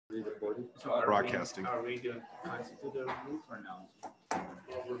Recording. So broadcasting. Are we doing constituted roof or no?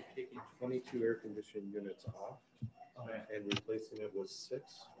 Well, we're taking 22 air conditioning units off and replacing it with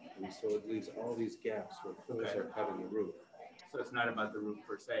 6. And so it leaves all these gaps where holes are cut in the roof. So it's not about the roof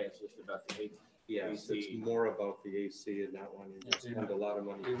per se, it's just about the AC. Yes, it's more about the AC and not wanting to spend a lot of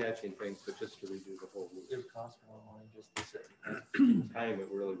money patching things, but just to redo the whole roof. It would cost more money just to sit. Time it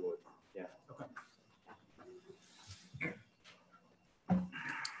really would. Yeah. Okay.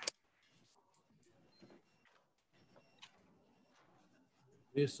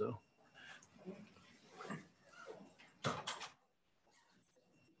 Yes, so.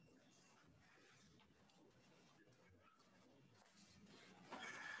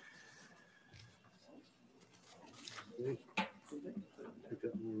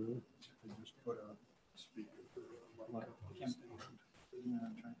 Just put a speaker for like a stand.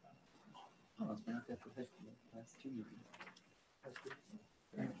 Oh, it's been out there for the last 2 years.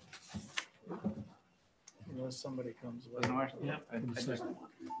 Unless somebody comes with. Yeah. I just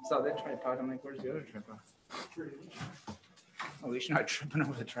saw that tripod. I'm like, where's the other tripod? At least you're not tripping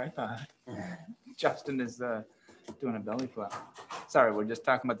over the tripod. Justin is doing a belly flop. Sorry, we're just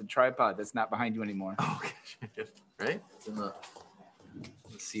talking about the tripod that's not behind you anymore. Oh, okay. Right? It's in the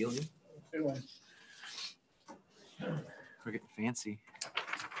ceiling. We're getting fancy.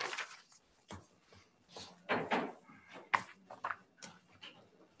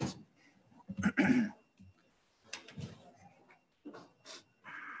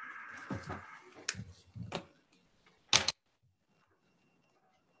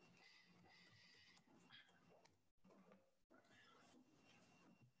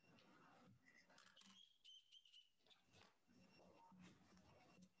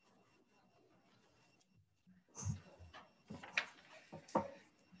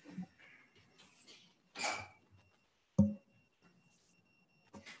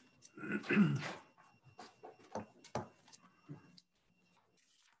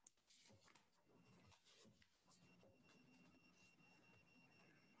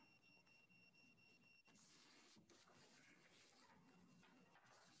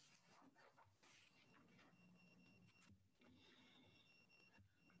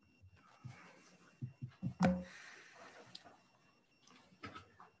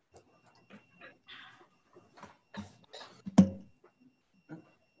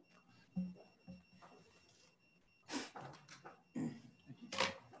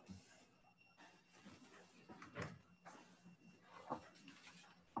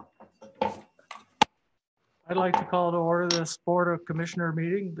 I'd like to call to order this Board of Commissioner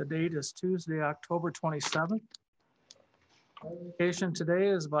meeting. The date is Tuesday, October 27th. Communication today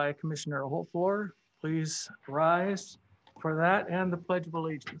is by Commissioner Holtfloor. Please rise for that and the Pledge of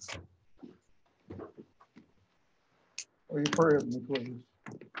Allegiance. Will you pray with me, please?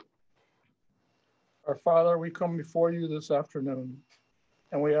 Our Father, we come before you this afternoon,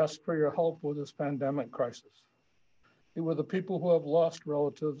 and we ask for your help with this pandemic crisis. Be with the people who have lost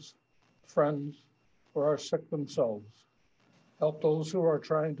relatives, friends, or are sick themselves. Help those who are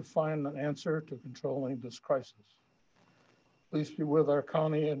trying to find an answer to controlling this crisis. Please be with our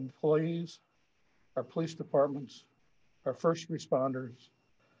county employees, our police departments, our first responders,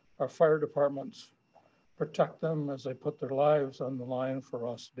 our fire departments. Protect them as they put their lives on the line for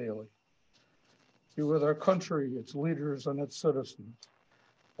us daily. Be with our country, its leaders, and its citizens.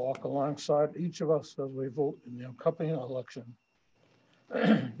 Walk alongside each of us as we vote in the upcoming election.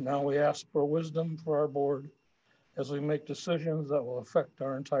 Now we ask for wisdom for our board as we make decisions that will affect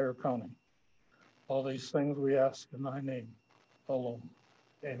our entire county. All these things we ask in thy name alone.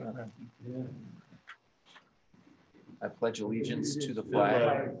 Amen. I pledge allegiance to the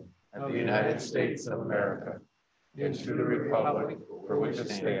flag of the United States of America and to the republic for which it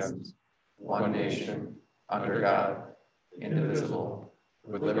stands, one nation, under God, indivisible,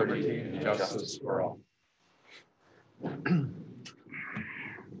 with liberty and justice for all.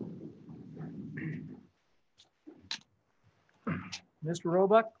 Mr.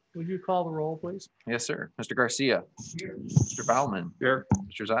 Roebuck, would you call the roll, please? Yes, sir. Mr. Garcia. Here. Mr. Baumann. Here.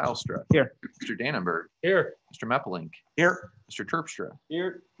 Mr. Zylstra. Here. Mr. Dannenberg. Here. Mr. Meppelink. Here. Mr. Terpstra.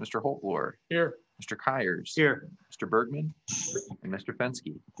 Here. Mr. Holtfloor. Here. Mr. Kyers. Here. Mr. Bergman. And Mr.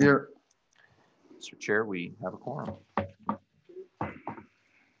 Fensky. Here. Mr. Chair, we have a quorum.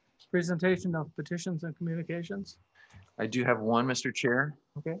 Presentation of petitions and communications. I do have one, Mr. Chair.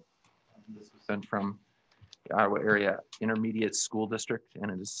 Okay. This was sent from the Ottawa Area Intermediate School District, and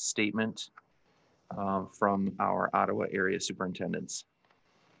it is a statement from our Ottawa area superintendents.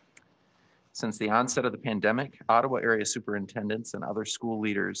 Since the onset of the pandemic, Ottawa area superintendents and other school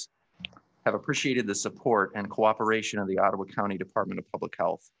leaders have appreciated the support and cooperation of the Ottawa County Department of Public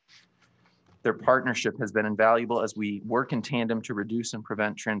Health. Their partnership has been invaluable as we work in tandem to reduce and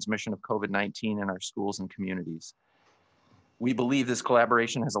prevent transmission of COVID-19 in our schools and communities. We believe this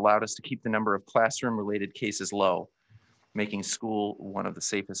collaboration has allowed us to keep the number of classroom-related cases low, making school one of the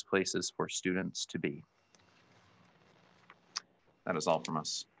safest places for students to be. That is all from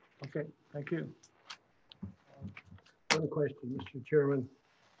us. Okay, thank you. One question, Mr. Chairman.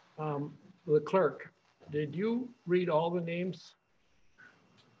 The clerk, did you read all the names?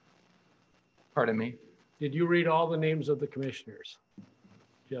 Pardon me? Did you read all the names of the commissioners?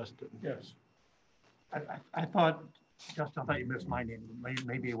 Justin? Yes. I thought, Justin, I thought you missed my name.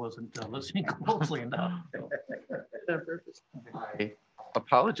 Maybe I wasn't listening closely enough. I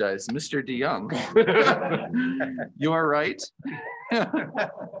apologize, Mr. DeYoung. You are right.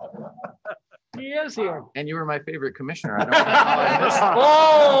 He is here. And you were my favorite commissioner. I don't know how I missed.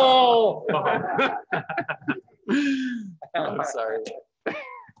 Oh! I'm sorry.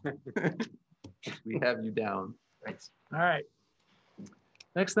 We have you down. All right.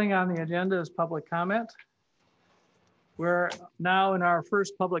 Next thing on the agenda is public comment. We're now in our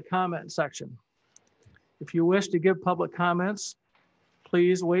first public comment section. If you wish to give public comments,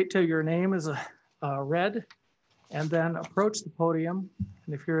 please wait till your name is read and then approach the podium.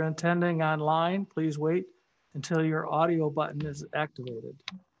 And if you're attending online, please wait until your audio button is activated.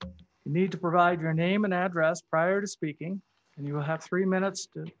 You need to provide your name and address prior to speaking, and you will have 3 minutes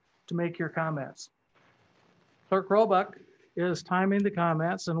to make your comments. Clerk Roebuck is timing the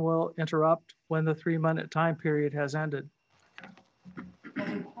comments and will interrupt when the 3-minute time period has ended.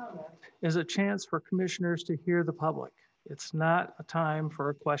 Is a chance for commissioners to hear the public. It's not a time for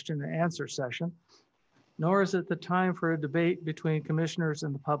a question and answer session, nor is it the time for a debate between commissioners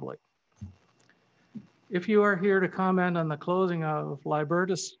and the public. If you are here to comment on the closing of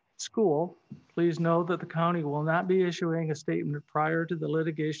Libertas School, please know that the county will not be issuing a statement prior to the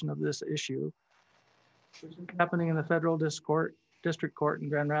litigation of this issue, which is happening in the federal district court in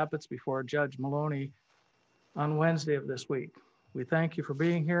Grand Rapids before Judge Maloney on Wednesday of this week. We thank you for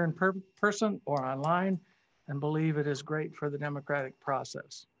being here in person or online and believe it is great for the democratic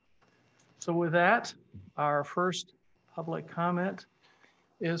process. So with that, our first public comment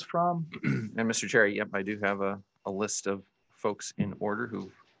is from... And Mr. Chair, yep, I do have a list of folks in order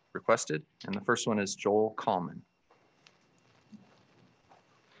who've requested. And the first one is Joel Coleman.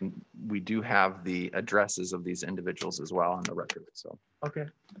 We do have the addresses of these individuals as well on the record, so. Okay.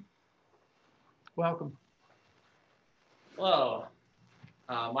 Welcome. Hello,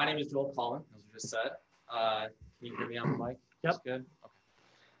 my name is Joel Collin, as we just said. Can you hear me on the mic? Yep. That's good. Okay.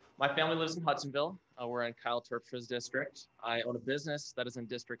 My family lives in Hudsonville. We're in Kyle Terpstra's district. I own a business that is in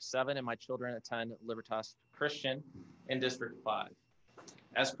District 7, and my children attend Libertas Christian in District 5.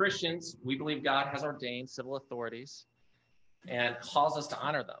 As Christians, we believe God has ordained civil authorities and calls us to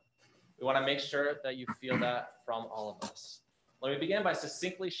honor them. We want to make sure that you feel that from all of us. Let me begin by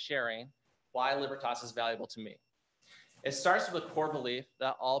succinctly sharing why Libertas is valuable to me. It starts with a core belief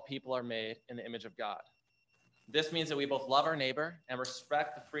that all people are made in the image of God. This means that we both love our neighbor and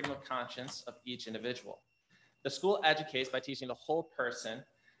respect the freedom of conscience of each individual. The school educates by teaching the whole person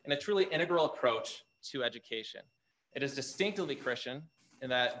in a truly integral approach to education. It is distinctively Christian in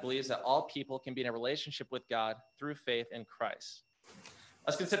that it believes that all people can be in a relationship with God through faith in Christ.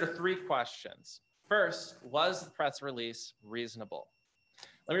 Let's consider 3 questions. First, was the press release reasonable?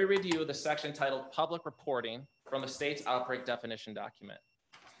 Let me read to you the section titled Public Reporting from the state's outbreak definition document.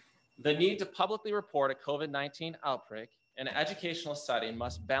 The need to publicly report a COVID-19 outbreak in an educational setting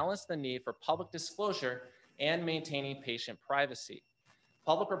must balance the need for public disclosure and maintaining patient privacy.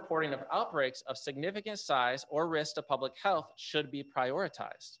 Public reporting of outbreaks of significant size or risk to public health should be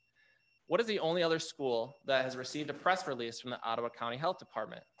prioritized. What is the only other school that has received a press release from the Ottawa County Health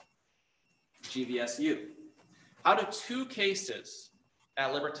Department? GVSU. How do 2 cases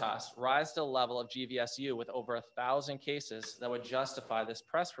at Libertas rise to the level of GVSU with over 1,000 cases that would justify this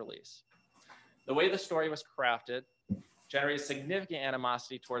press release? The way the story was crafted generated significant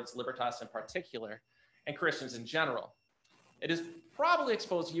animosity towards Libertas in particular and Christians in general. It has probably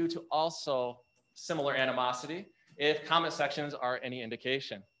exposed you to also similar animosity if comment sections are any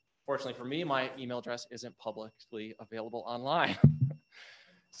indication. Fortunately for me, my email address isn't publicly available online.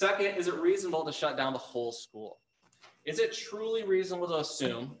 Second, is it reasonable to shut down the whole school? Is it truly reasonable to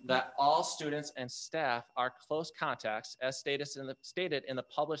assume that all students and staff are close contacts as stated in the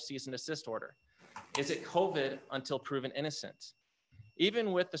published cease and desist order? Is it COVID until proven innocent?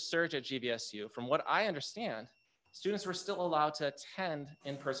 Even with the surge at GVSU, from what I understand, students were still allowed to attend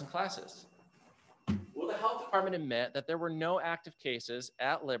in-person classes. Will the health department admit that there were no active cases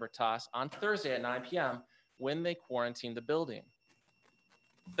at Libertas on Thursday at 9 p.m. when they quarantined the building?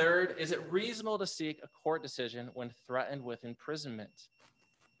 Third, is it reasonable to seek a court decision when threatened with imprisonment?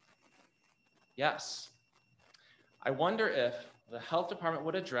 Yes. I wonder if the health department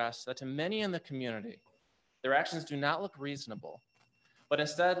would address that to many in the community, their actions do not look reasonable, but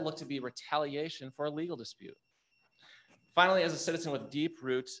instead look to be retaliation for a legal dispute. Finally, as a citizen with deep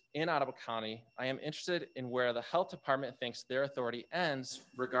roots in Ottawa County, I am interested in where the health department thinks their authority ends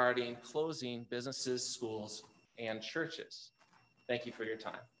regarding closing businesses, schools, and churches. Thank you for your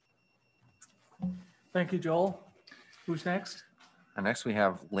time. Thank you, Joel. Who's next? And next we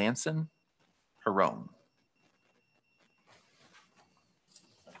have Lanson Perone.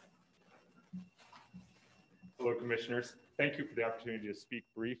 Hello, Commissioners. Thank you for the opportunity to speak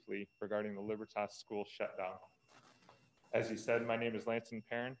briefly regarding the Libertas school shutdown. As you said, my name is Lanson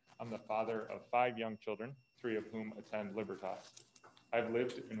Perron. I'm the father of 5 young children, 3 of whom attend Libertas. I've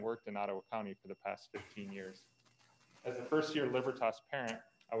lived and worked in Ottawa County for the past 15 years. As a first-year Libertas parent,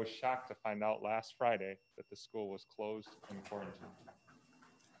 I was shocked to find out last Friday that the school was closed and quarantined.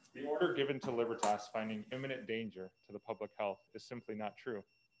 The order given to Libertas finding imminent danger to the public health is simply not true.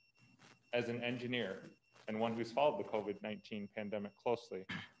 As an engineer and one who's followed the COVID-19 pandemic closely,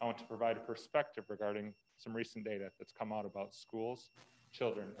 I want to provide a perspective regarding some recent data that's come out about schools,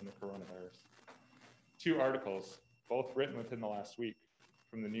 children, and the coronavirus. 2 articles, both written within the last week,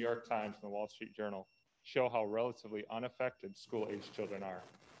 from the New York Times and the Wall Street Journal, show how relatively unaffected school-aged children are.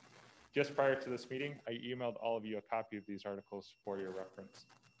 Just prior to this meeting, I emailed all of you a copy of these articles for your reference.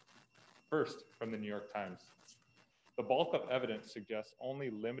 First, from the New York Times. The bulk of evidence suggests only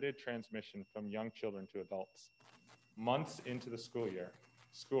limited transmission from young children to adults. Months into the school year,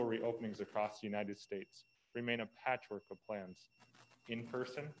 school reopenings across the United States remain a patchwork of plans: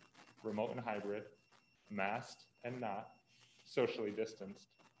 in-person, remote and hybrid, masked and not, socially distanced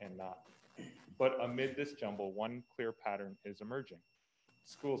and not. But amid this jumble, one clear pattern is emerging.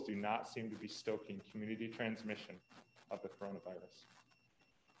 Schools do not seem to be stoking community transmission of the coronavirus.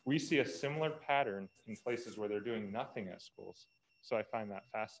 We see a similar pattern in places where they're doing nothing at schools, so I find that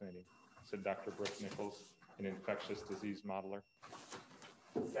fascinating, said Dr. Brooke Nichols, an infectious disease modeler.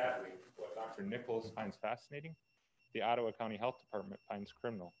 Sadly, what Dr. Nichols finds fascinating, the Ottawa County Health Department finds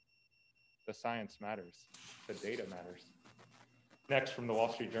criminal. The science matters, the data matters. Next, from the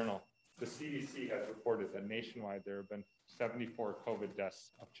Wall Street Journal, the CDC has reported that nationwide there have been 74 COVID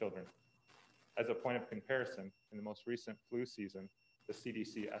deaths of children. As a point of comparison, in the most recent flu season, the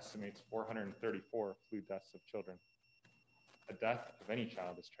CDC estimates 434 flu deaths of children. A death of any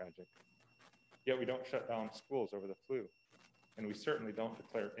child is tragic. Yet we don't shut down schools over the flu, and we certainly don't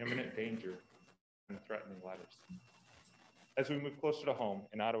declare imminent danger and threatening letters. As we move closer to home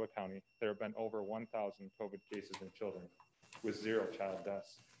in Ottawa County, there have been over 1,000 COVID cases in children, with 0 child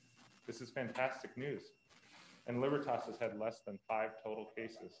deaths. This is fantastic news. And Libertas has had less than 5 total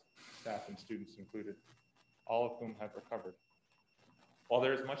cases, staff and students included, all of whom have recovered. While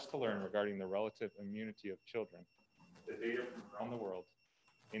there is much to learn regarding the relative immunity of children, the data from around the world,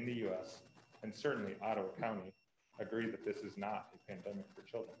 in the US, and certainly Ottawa County, agree that this is not a pandemic for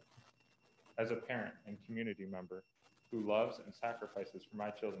children. As a parent and community member who loves and sacrifices for my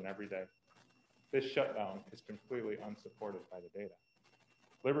children every day, this shutdown is completely unsupported by the data.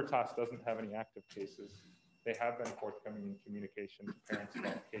 Libertas doesn't have any active cases. They have been forthcoming in communication to parents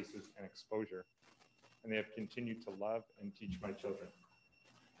about cases and exposure, and they have continued to love and teach my children.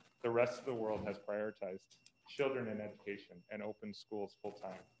 The rest of the world has prioritized children in education and opened schools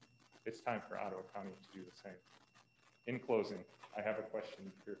full-time. It's time for Ottawa County to do the same. In closing, I have a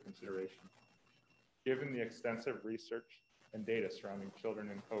question for your consideration. Given the extensive research and data surrounding children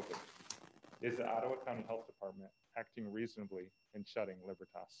and COVID, is the Ottawa County Health Department acting reasonably in shutting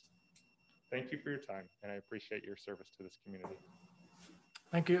Libertas? Thank you for your time, and I appreciate your service to this community.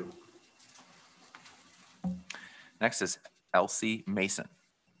 Thank you. Next is Elsie Mason.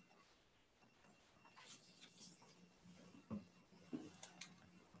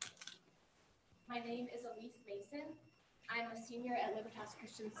 My name is Elise Mason. I'm a senior at Libertas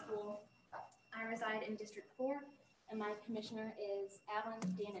Christian School. I reside in District 4, and my commissioner is Alan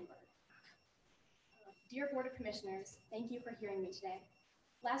Dannenberg. Dear Board of Commissioners, thank you for hearing me today.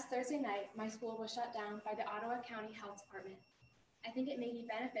 Last Thursday night, my school was shut down by the Ottawa County Health Department. I think it may be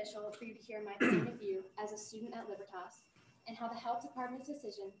beneficial for you to hear my point of view as a student at Libertas and how the health department's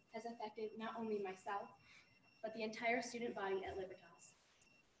decision has affected not only myself, but the entire student body at Libertas.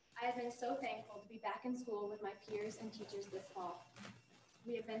 I have been so thankful to be back in school with my peers and teachers this fall.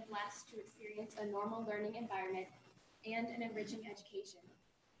 We have been blessed to experience a normal learning environment and an enriching education.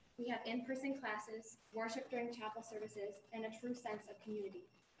 We have in-person classes, worship during chapel services, and a true sense of community.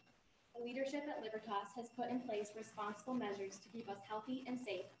 The leadership at Libertas has put in place responsible measures to keep us healthy and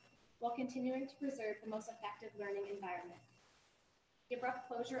safe while continuing to preserve the most effective learning environment. The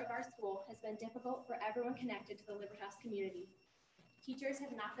abrupt closure of our school has been difficult for everyone connected to the Libertas community. Teachers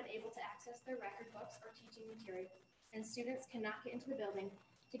have not been able to access their record books or teaching material, and students cannot get into the building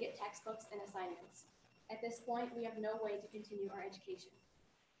to get textbooks and assignments. At this point, we have no way to continue our education.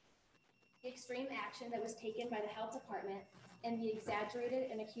 The extreme action that was taken by the health department and the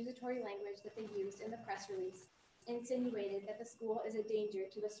exaggerated and accusatory language that they used in the press release insinuated that the school is a danger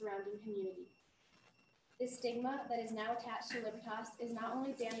to the surrounding community. This stigma that is now attached to Libertas is not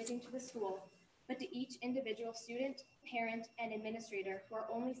only damaging to the school, but to each individual student, parent, and administrator who are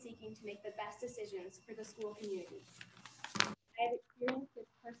only seeking to make the best decisions for the school community. I have experienced this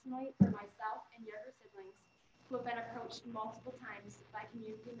personally for myself and younger siblings who have been approached multiple times by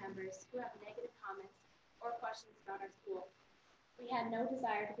community members who have negative comments or questions about our school. We had no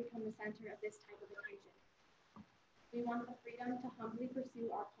desire to become the center of this type of attention. We want the freedom to humbly pursue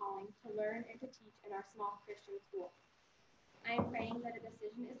our calling to learn and to teach in our small Christian school. I am praying that a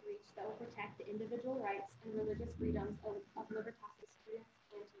decision is reached that will protect the individual rights and religious freedoms of Libertas' students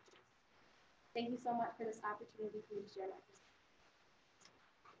and teachers. Thank you so much for this opportunity for me to share my perspective.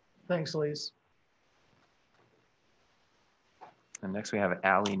 Thanks, Lise. And next we have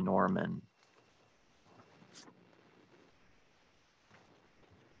Allie Norman.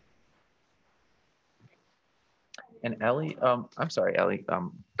 And Ellie, I'm sorry, Ellie,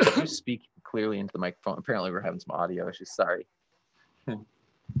 could you speak clearly into the microphone? Apparently we're having some audio issues, sorry.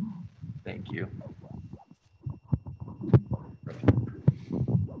 Thank you.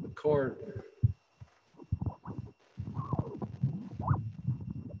 Record.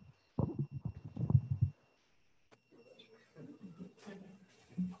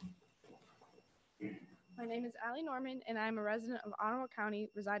 My name is Allie Norman, and I'm a resident of Ottawa County,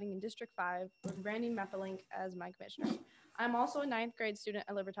 residing in District 5, with Brandy Meppelink as my commissioner. I'm also a 9th grade student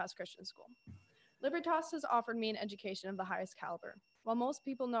at Libertas Christian School. Libertas has offered me an education of the highest caliber. While most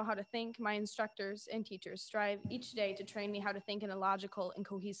people know how to think, my instructors and teachers strive each day to train me how to think in a logical and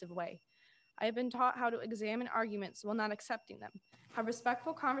cohesive way. I have been taught how to examine arguments while not accepting them, have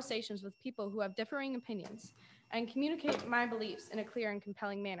respectful conversations with people who have differing opinions, and communicate my beliefs in a clear and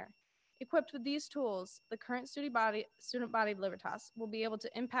compelling manner. Equipped with these tools, the current student body of Libertas will be able to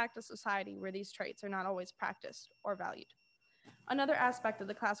impact a society where these traits are not always practiced or valued. Another aspect of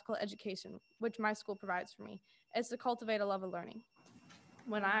the classical education, which my school provides for me, is to cultivate a love of learning.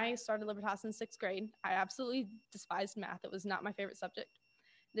 When I started Libertas in 6th grade, I absolutely despised math. It was not my favorite subject.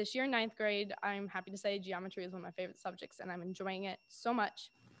 This year in 9th grade, I'm happy to say geometry is one of my favorite subjects, and I'm enjoying it so much.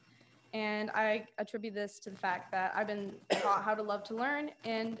 And I attribute this to the fact that I've been taught how to love to learn,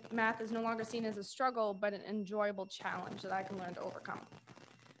 and math is no longer seen as a struggle, but an enjoyable challenge that I can learn to overcome.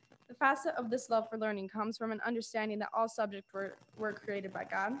 The facet of this love for learning comes from an understanding that all subjects were created by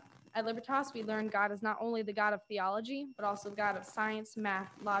God. At Libertas, we learn God is not only the God of theology, but also the God of science,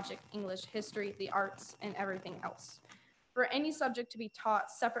 math, logic, English, history, the arts, and everything else. For any subject to be taught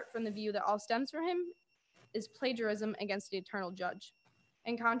separate from the view that all stems from him is plagiarism against the eternal judge.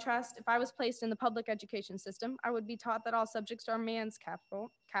 In contrast, if I was placed in the public education system, I would be taught that all subjects are man's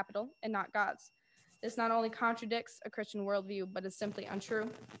capital and not God's. This not only contradicts a Christian worldview, but is simply untrue.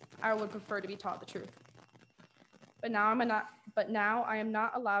 I would prefer to be taught the truth. But now I am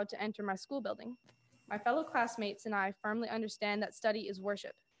not allowed to enter my school building. My fellow classmates and I firmly understand that study is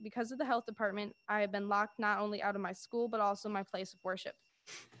worship. Because of the health department, I have been locked not only out of my school, but also my place of worship.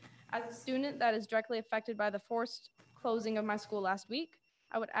 As a student that is directly affected by the forced closing of my school last week,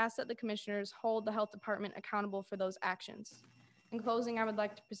 I would ask that the commissioners hold the health department accountable for those actions. In closing, I would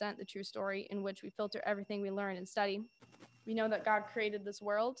like to present the true story in which we filter everything we learn and study. We know that God created this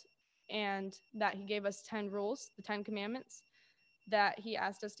world and that he gave us 10 rules, the 10 commandments that he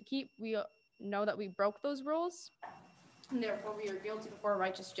asked us to keep. We know that we broke those rules, and therefore we are guilty before a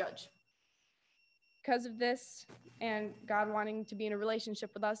righteous judge. Because of this and God wanting to be in a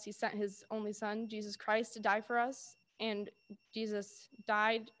relationship with us, he sent his only son, Jesus Christ, to die for us. And Jesus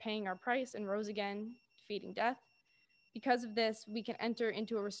died, paying our price, and rose again, defeating death. Because of this, we can enter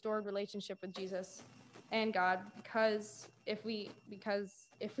into a restored relationship with Jesus and God, because if we accept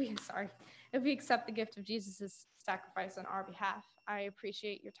the gift of Jesus' sacrifice on our behalf. I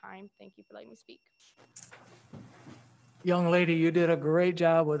appreciate your time. Thank you for letting me speak. Young lady, you did a great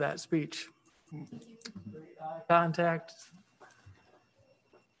job with that speech. Eye contact.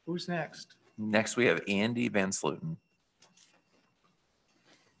 Who's next? Next, we have Andy Van Sluten.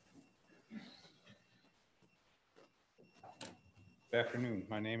 Good afternoon.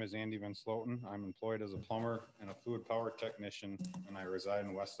 My name is Andy Van Sloten. I'm employed as a plumber and a fluid power technician, and I reside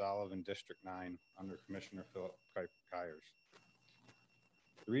in West Olive in District 9 under Commissioner Philip Kyers.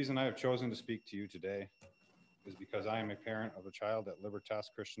 The reason I have chosen to speak to you today is because I am a parent of a child at Libertas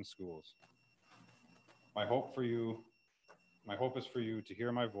Christian Schools. My hope is for you to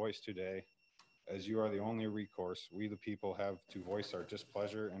hear my voice today, as you are the only recourse we the people have to voice our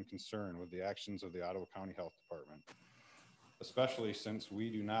displeasure and concern with the actions of the Ottawa County Health Department, especially since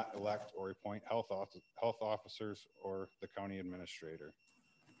we do not elect or appoint health officers or the county administrator.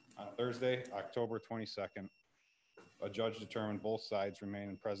 On Thursday, October 22nd, a judge determined both sides remain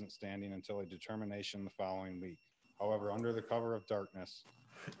in present standing until a determination the following week. However, under the cover of darkness,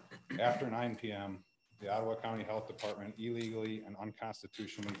 after 9 p.m., the Ottawa County Health Department illegally and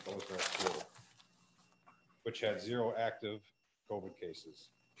unconstitutionally closed our school, which had 0 active COVID cases.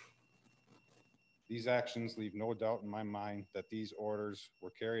 These actions leave no doubt in my mind that these orders were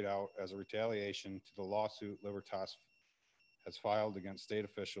carried out as a retaliation to the lawsuit Libertas has filed against state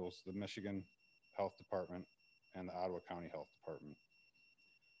officials, the Michigan Health Department, and the Ottawa County Health Department.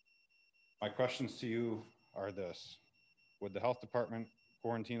 My questions to you are this: would the health department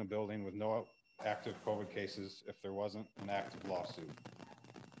quarantine a building with no active COVID cases if there wasn't an active lawsuit?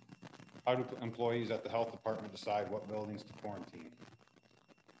 How do employees at the health department decide what buildings to quarantine?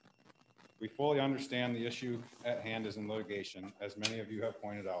 We fully understand the issue at hand is in litigation, as many of you have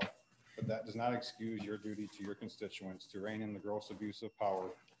pointed out, but that does not excuse your duty to your constituents to rein in the gross abuse of power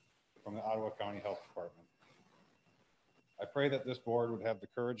from the Ottawa County Health Department. I pray that this board would have the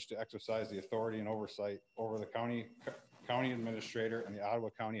courage to exercise the authority and oversight over the county administrator and the Ottawa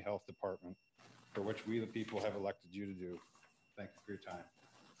County Health Department, for which we the people have elected you to do. Thank you for your time.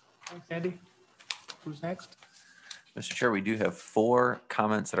 Thanks, Andy. Who's next? Mr. Chair, we do have 4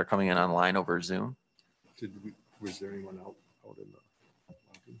 comments that are coming in online over Zoom. Was there anyone out in the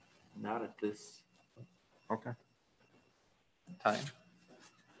lobby? Not at this. Okay. Time.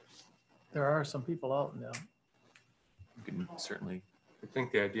 There are some people out now. You can certainly. I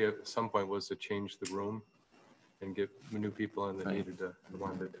think the idea at some point was to change the room and get new people in that needed to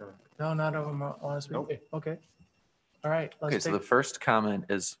want to talk. No, none of them want to speak. Nope. Okay. All right. Okay, so the first comment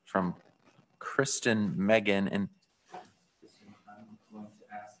is from Kristen Megan, and I'm going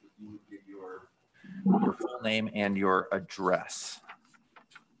to ask if you would give your full name and your address.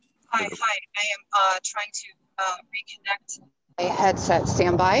 Hi. I am trying to reconnect my headset.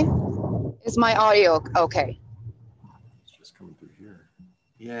 Standby. Is my audio okay? It's just coming through here.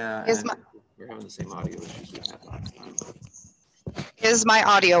 Yeah, we're having the same audio issues we had last time. Is my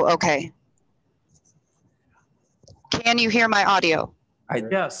audio okay? Can you hear my audio?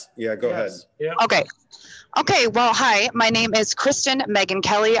 Yes. Yeah, go ahead. Yeah. Okay. Okay, well, hi, my name is Kristen Megan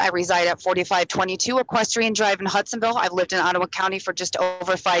Kelly. I reside at 4522 Equestrian Drive in Hudsonville. I've lived in Ottawa County for just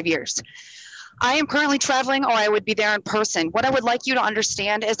over 5 years. I am currently traveling, or I would be there in person. What I would like you to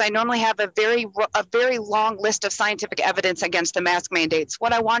understand is I normally have a very long list of scientific evidence against the mask mandates.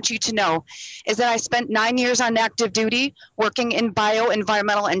 What I want you to know is that I spent 9 years on active duty working in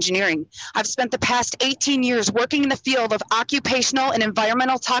bioenvironmental engineering. I've spent the past 18 years working in the field of occupational and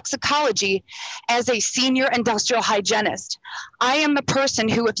environmental toxicology as a senior industrial hygienist. I am the person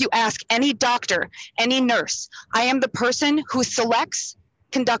who, if you ask any doctor, any nurse, I am the person who selects,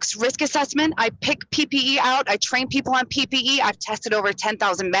 conducts risk assessment. I pick PPE out. I train people on PPE. I've tested over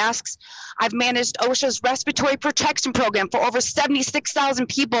 10,000 masks. I've managed OSHA's respiratory protection program for over 76,000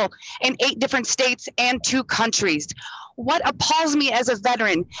 people in 8 different states and 2 countries. What appalls me as a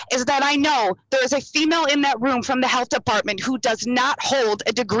veteran is that I know there is a female in that room from the health department who does not hold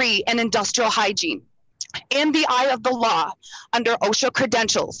a degree in industrial hygiene. In the eye of the law, under OSHA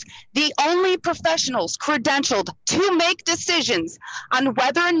credentials, the only professionals credentialed to make decisions on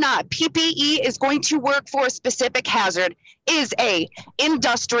whether or not PPE is going to work for a specific hazard is a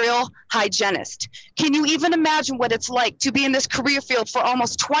industrial hygienist. Can you even imagine what it's like to be in this career field for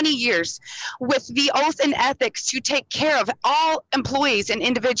almost 20 years with the oath and ethics to take care of all employees and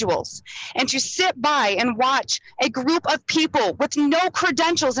individuals, and to sit by and watch a group of people with no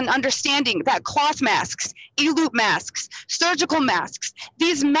credentials and understanding that cloth masks, e-loop masks, surgical masks,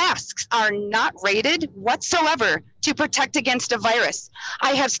 these masks are not rated whatsoever to protect against a virus.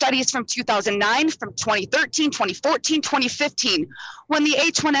 I have studies from 2009, from 2013, 2014, 2015, when the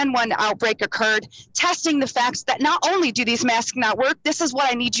H1N1 outbreak occurred, testing the facts that not only do these masks not work, this is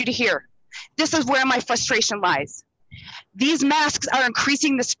what I need you to hear. This is where my frustration lies. These masks are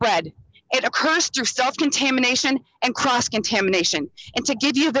increasing the spread. It occurs through self-contamination and cross-contamination. And to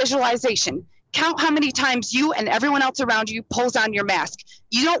give you a visualization, Count how many times you and everyone else around you pulls on your mask.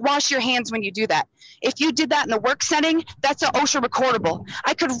 You don't wash your hands when you do that. If you did that in the work setting, that's an OSHA recordable.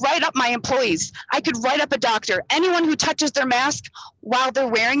 I could write up my employees. I could write up a doctor. Anyone who touches their mask while they're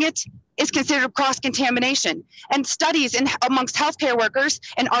wearing it is considered cross-contamination. And studies amongst healthcare workers,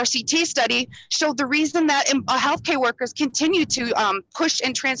 an RCT study showed the reason that healthcare workers continue to push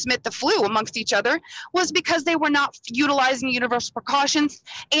and transmit the flu amongst each other was because they were not utilizing universal precautions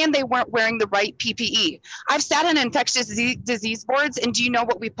and they weren't wearing the right PPE. I've sat in infectious disease boards, and do you know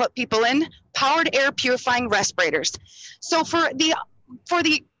what we put people in? Powered air purifying respirators. So for the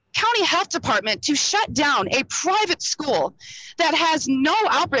county health department to shut down a private school that has no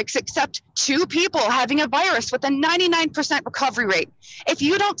outbreaks except 2 people having a virus with a 99% recovery rate. If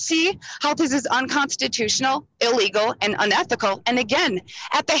you don't see how this is unconstitutional, illegal, and unethical, and again,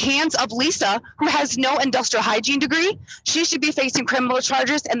 at the hands of Lisa, who has no industrial hygiene degree, she should be facing criminal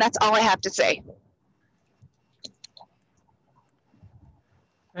charges, and that's all I have to say.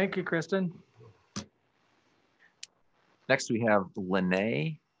 Thank you, Kristen. Next, we have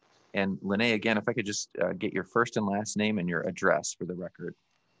Lene. And Lene, again, if I could just get your first and last name and your address for the record.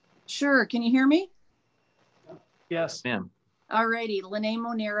 Sure. Can you hear me? Yes. Ma'am. All righty. Lene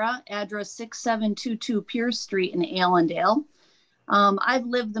Monera, address 6722 Pierce Street in Allendale. I've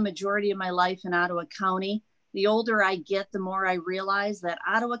lived the majority of my life in Ottawa County. The older I get, the more I realize that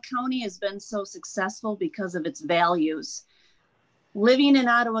Ottawa County has been so successful because of its values. Living in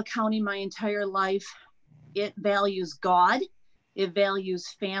Ottawa County my entire life, it values God. It values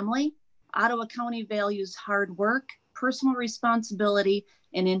family. Ottawa County values hard work, personal responsibility,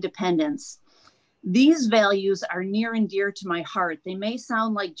 and independence. These values are near and dear to my heart. They may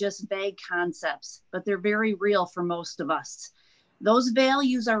sound like just vague concepts, but they're very real for most of us. Those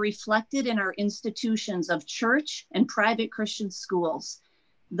values are reflected in our institutions of church and private Christian schools.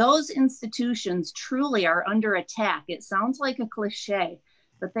 Those institutions truly are under attack. It sounds like a cliche,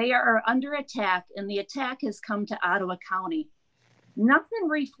 but they are under attack, and the attack has come to Ottawa County. Nothing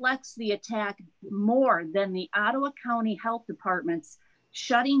reflects the attack more than the Ottawa County Health Department's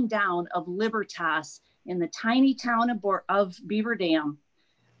shutting down of Libertas in the tiny town of Beaver Dam.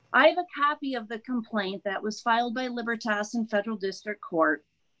 I have a copy of the complaint that was filed by Libertas in federal district court.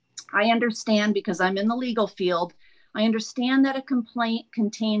 I understand, because I'm in the legal field, I understand that a complaint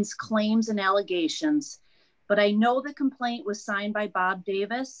contains claims and allegations, but I know the complaint was signed by Bob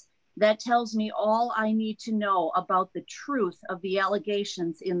Davis. That tells me all I need to know about the truth of the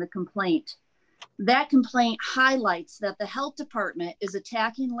allegations in the complaint. That complaint highlights that the health department is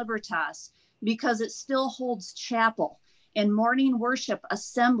attacking Libertas because it still holds chapel and morning worship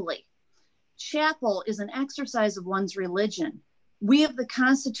assembly. Chapel is an exercise of one's religion. We have the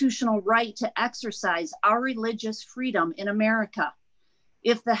constitutional right to exercise our religious freedom in America.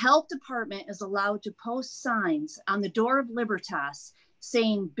 If the health department is allowed to post signs on the door of Libertas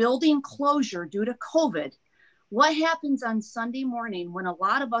saying building closure due to COVID, what happens on Sunday morning when a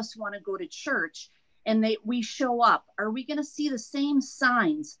lot of us want to go to church and we show up? Are we going to see the same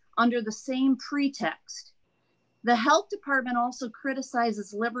signs under the same pretext? The health department also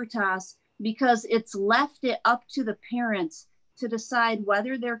criticizes Libertas because it's left it up to the parents to decide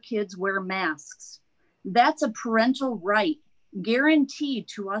whether their kids wear masks. That's a parental right guaranteed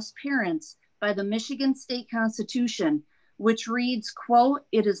to us parents by the Michigan State Constitution, which reads, quote,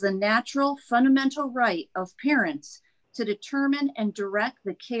 "It is the natural fundamental right of parents to determine and direct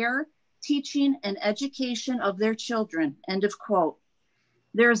the care, teaching, and education of their children," end of quote.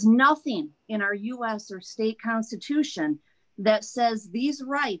 There's nothing in our US or state constitution that says these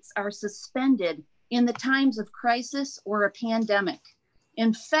rights are suspended in the times of crisis or a pandemic.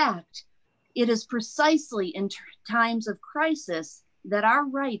 In fact, it is precisely in times of crisis that our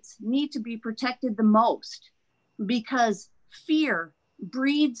rights need to be protected the most, because fear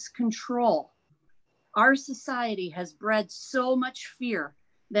breeds control. Our society has bred so much fear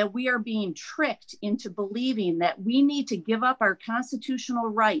that we are being tricked into believing that we need to give up our constitutional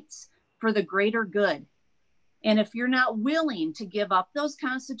rights for the greater good. And if you're not willing to give up those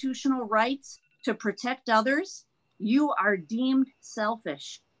constitutional rights to protect others, you are deemed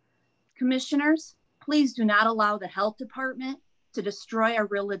selfish. Commissioners, please do not allow the health department to destroy our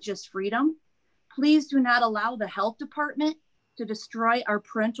religious freedom. Please do not allow the health department to destroy our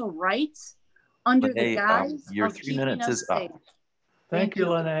parental rights under the guise your of 3 keeping minutes us is up. safe. Thank you,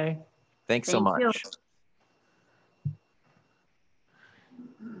 Lene. Thanks so Thank you. much.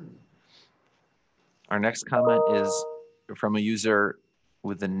 Our next comment is from a user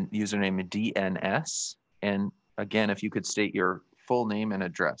with the username DNS. And again, if you could state your full name and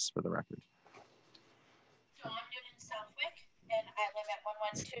address for the record. So I'm Newton Southwick, and I live at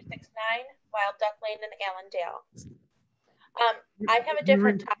 11269 Wild Duck Lane in Allendale. I have a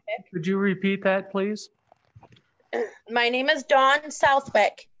different topic. Could you repeat that, please? My name is Dawn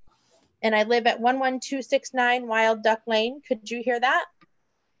Southwick, and I live at 11269 Wild Duck Lane. Could you hear that?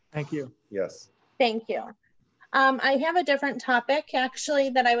 Thank you. Yes. Thank you. I have a different topic, actually,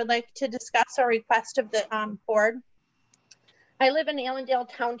 that I would like to discuss or request of the board. I live in Allendale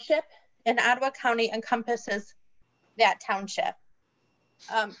Township, and Ottawa County encompasses that township.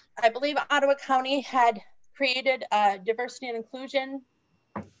 I believe Ottawa County had created a diversity and inclusion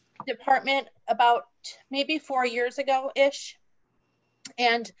department about maybe 4 years ago-ish.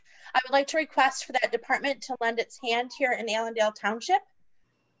 And I would like to request for that department to lend its hand here in Allendale Township.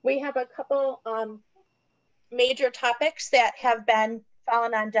 We have a couple major topics that have been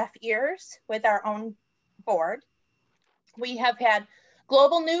fallen on deaf ears with our own board. We have had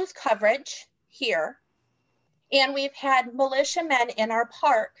global news coverage here, and we've had militiamen in our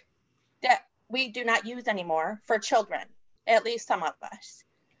park that we do not use anymore for children, at least some of us.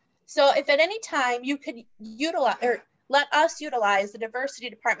 So if at any time you could utilize or let us utilize the diversity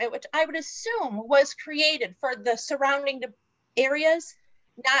department, which I would assume was created for the surrounding areas,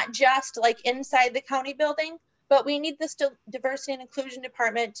 not just like inside the county building, but we need this diversity and inclusion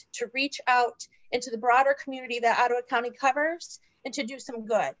department to reach out into the broader community that Ottawa County covers and to do some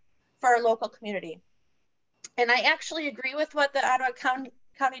good for our local community. And I actually agree with what the Ottawa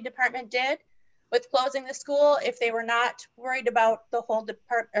County Department did with closing the school if they were not worried about the whole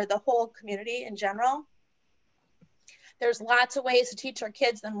department or the whole community in general. There's lots of ways to teach our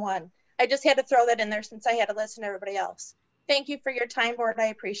kids than one. I just had to throw that in there since I had to listen to everybody else. Thank you for your time, board. I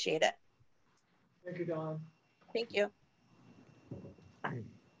appreciate it. Thank you, Dawn. Thank you.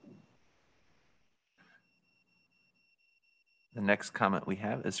 The next comment we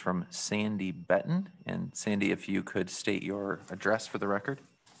have is from Sandy Betton. And Sandy, if you could state your address for the record.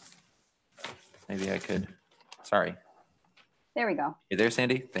 Maybe I could, sorry. There we go. You there,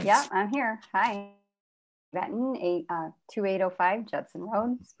 Sandy? Thanks. Yeah, I'm here. Hi. Benton, 2805 Judson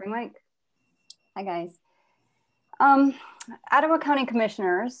Road, Spring Lake. Hi, guys. Ottawa County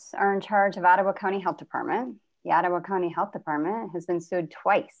Commissioners are in charge of Ottawa County Health Department. The Ottawa County Health Department has been sued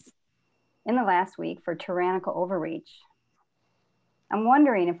twice in the last week for tyrannical overreach. I'm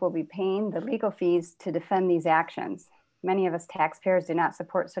wondering if we'll be paying the legal fees to defend these actions. Many of us taxpayers do not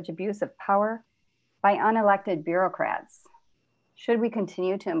support such abuse of power by unelected bureaucrats. Should we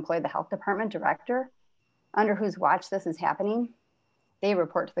continue to employ the health department director under whose watch this is happening? They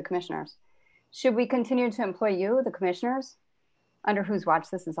report to the commissioners. Should we continue to employ you, the commissioners, under whose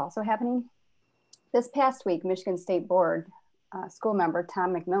watch this is also happening? This past week, Michigan State Board school member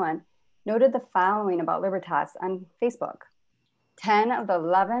Tom McMillan noted the following about Libertas on Facebook. 10 of the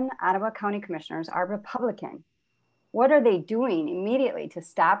 11 Ottawa County commissioners are Republican. What are they doing immediately to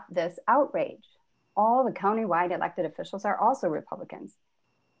stop this outrage? All the countywide elected officials are also Republicans.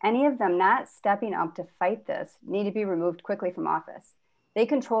 Any of them not stepping up to fight this need to be removed quickly from office. They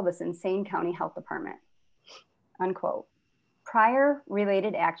control this insane county health department, unquote. Prior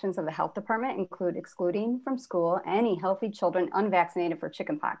related actions of the health department include excluding from school any healthy children unvaccinated for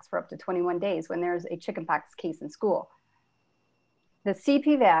chickenpox for up to 21 days when there's a chickenpox case in school. The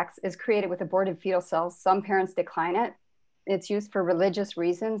CPVax is created with aborted fetal cells. Some parents decline it. It's used for religious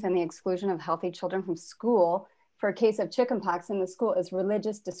reasons, and the exclusion of healthy children from school for a case of chickenpox in the school is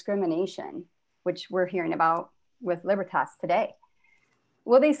religious discrimination, which we're hearing about with Libertas today.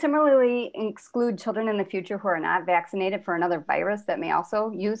 Will they similarly exclude children in the future who are not vaccinated for another virus that may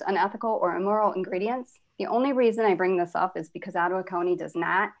also use unethical or immoral ingredients? The only reason I bring this up is because Ottawa County does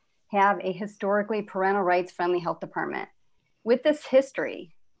not have a historically parental rights friendly health department. With this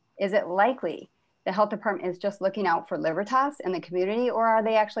history, is it likely the health department is just looking out for Libertas and the community, or are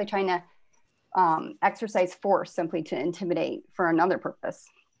they actually trying to exercise force simply to intimidate for another purpose?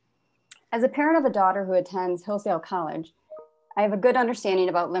 As a parent of a daughter who attends Hillsdale College, I have a good understanding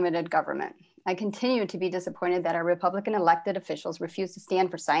about limited government. I continue to be disappointed that our Republican elected officials refuse to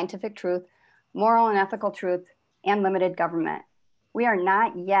stand for scientific truth, moral and ethical truth, and limited government. We are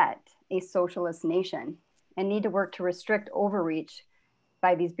not yet a socialist nation and need to work to restrict overreach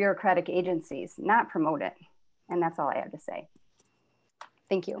by these bureaucratic agencies, not promote it. And that's all I have to say.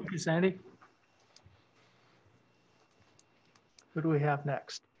 Thank you. Thank you, Sandy. Who do we have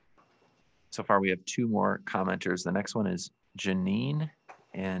next? So far, we have two more commenters. The next one is Janine.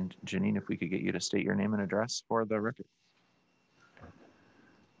 And Janine, if we could get you to state your name and address for the record.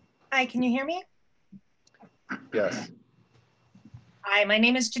 Hi, can you hear me? Yes. Hi, my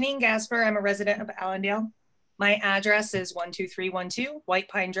name is Janine Gasper. I'm a resident of Allendale. My address is 12312 White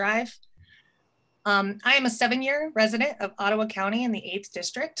Pine Drive. I am a 7-year resident of Ottawa County in the 8th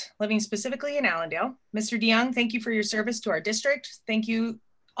District, living specifically in Allendale. Mr. DeYoung, thank you for your service to our district. Thank you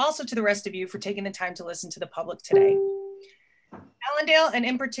also to the rest of you for taking the time to listen to the public today. Allendale, and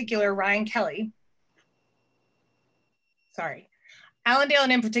in particular, Ryan Kelly,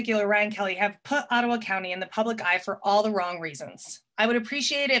 have put Ottawa County in the public eye for all the wrong reasons. I would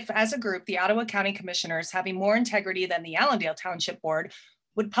appreciate if, as a group, the Ottawa County Commissioners, having more integrity than the Allendale Township Board,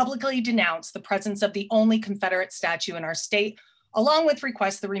 would publicly denounce the presence of the only Confederate statue in our state, along with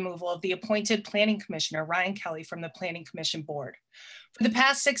request the removal of the appointed Planning Commissioner, Ryan Kelly, from the Planning Commission Board. For the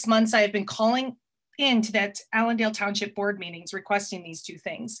past 6 months, I have been calling into that Allendale Township Board meetings requesting these two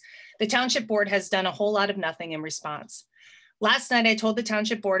things. The Township Board has done a whole lot of nothing in response. Last night, I told the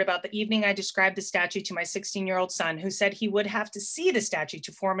Township Board about the evening I described the statue to my 16-year-old son, who said he would have to see the statue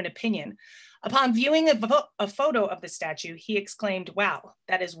to form an opinion. Upon viewing a photo of the statue, he exclaimed, "Wow,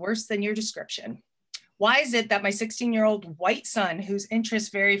 that is worse than your description." Why is it that my 16-year-old white son, whose interests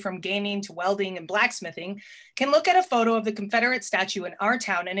vary from gaming to welding and blacksmithing, can look at a photo of the Confederate statue in our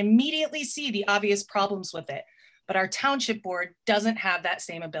town and immediately see the obvious problems with it, but our Township Board doesn't have that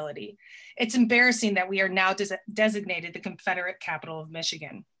same ability? It's embarrassing that we are now designated the Confederate capital of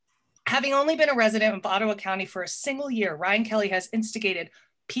Michigan. Having only been a resident of Ottawa County for a single year, Ryan Kelly has instigated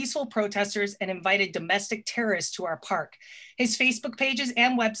peaceful protesters and invited domestic terrorists to our park. His Facebook pages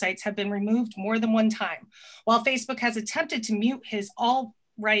and websites have been removed more than one time. While Facebook has attempted to mute his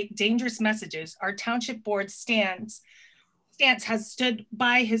alt-right dangerous messages, our Township Board stance has stood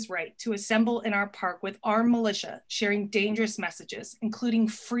by his right to assemble in our park with armed militia sharing dangerous messages, including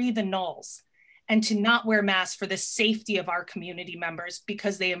free the nulls, and to not wear masks for the safety of our community members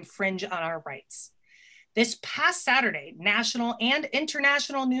because they infringe on our rights. This past Saturday, national and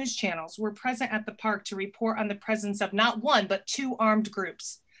international news channels were present at the park to report on the presence of not one, but 2 armed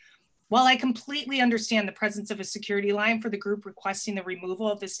groups. While I completely understand the presence of a security line for the group requesting the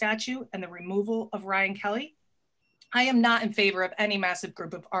removal of the statue and the removal of Ryan Kelly, I am not in favor of any massive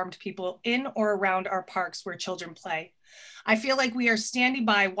group of armed people in or around our parks where children play. I feel like we are standing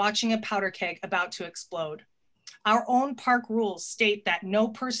by watching a powder keg about to explode. Our own park rules state that no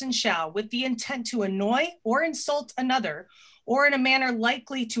person shall, with the intent to annoy or insult another, or in a manner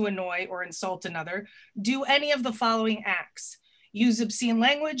likely to annoy or insult another, do any of the following acts: use obscene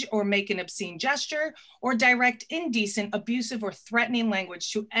language or make an obscene gesture, or direct indecent, abusive, or threatening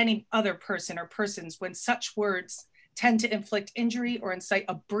language to any other person or persons when such words tend to inflict injury or incite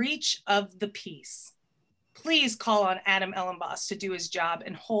a breach of the peace. Please call on Adam Ellenboss to do his job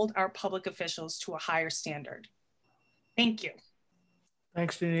and hold our public officials to a higher standard. Thank you.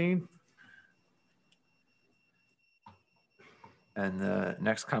 Thanks, Janine. And the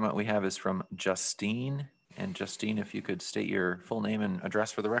next comment we have is from Justine. And Justine, if you could state your full name and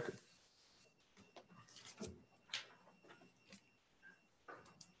address for the record. Can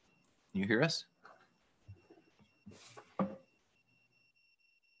you hear us?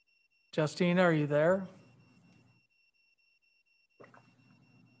 Justine, are you there?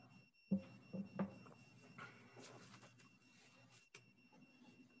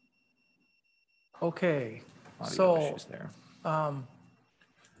 Okay, Audio so issues there.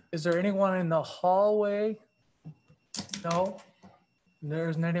 Is there anyone in the hallway? No? There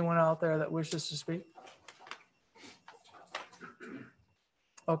isn't anyone out there that wishes to speak?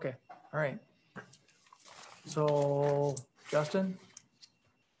 Okay, all right. So, Justin?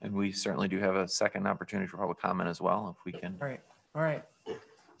 And we certainly do have a second opportunity for public comment as well, if we can. All right.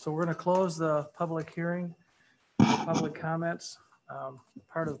 So we're going to close the public hearing, the public comments,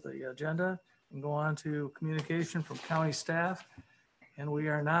 part of the agenda, and go on to communication from county staff. And we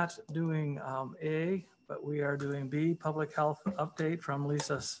are not doing A, but we are doing B, public health update from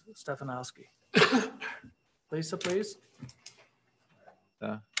Lisa Stefanowski. Lisa, please.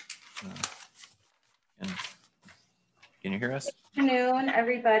 Can you hear us? Good afternoon,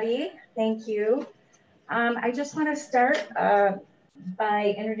 everybody. Thank you. I just want to start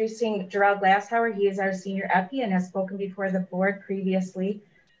by introducing Gerald Glasshauer. He is our senior EPI and has spoken before the board previously.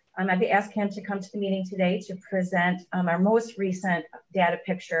 I've asked him to come to the meeting today to present our most recent data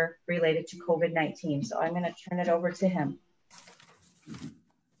picture related to COVID-19. So I'm going to turn it over to him.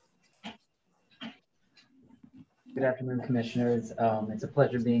 Good afternoon, commissioners. It's a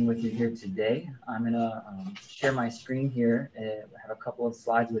pleasure being with you here today. I'm going to share my screen here. I have a couple of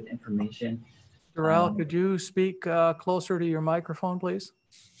slides with information. Darrell, could you speak closer to your microphone, please?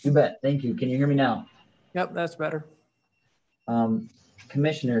 You bet. Thank you. Can you hear me now? Yep, that's better.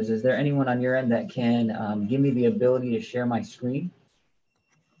 Commissioners, is there anyone on your end that can give me the ability to share my screen?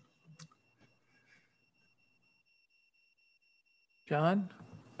 John?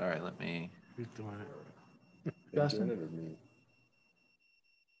 All right, let me. Who's doing it? Justin? Doing it or me?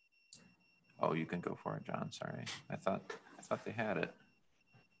 Oh, you can go for it, John. Sorry. I thought they had it.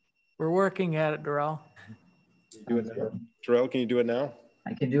 We're working at it, Darrell. Do it now. Terrell, can you do it now?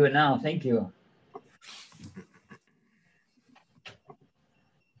 I can do it now. Thank you.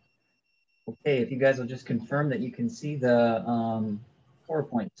 Okay, if you guys will just confirm that you can see the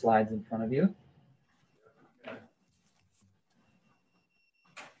PowerPoint slides in front of you.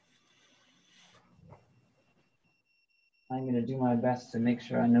 I'm going to do my best to make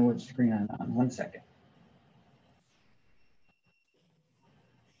sure I know which screen I'm on. 1 second.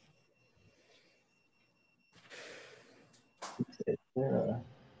 Is there a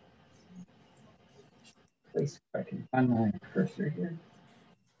place where I can find my cursor here?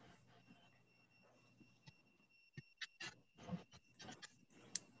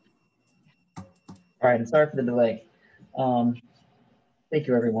 All right, and sorry for the delay. Thank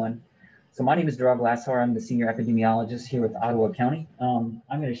you, everyone. So my name is Darrell Glasshauer. I'm the senior epidemiologist here with Ottawa County. I'm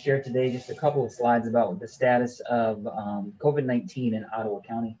going to share today just a couple of slides about the status of COVID-19 in Ottawa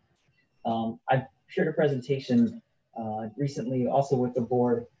County. I've shared a presentation recently also with the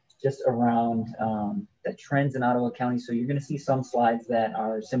board just around the trends in Ottawa County. So you're going to see some slides that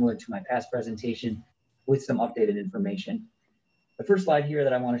are similar to my past presentation with some updated information. The first slide here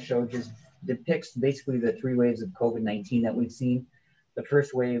that I want to show just depicts basically the 3 waves of COVID-19 that we've seen. The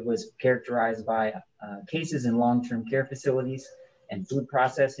first wave was characterized by cases in long-term care facilities and food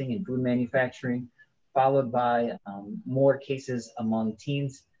processing and food manufacturing, followed by more cases among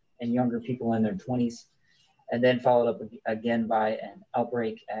teens and younger people in their 20s, and then followed up again by an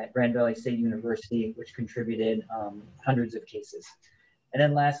outbreak at Grand Valley State University, which contributed hundreds of cases. And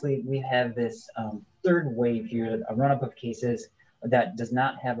then lastly, we have this third wave here, a run-up of cases that does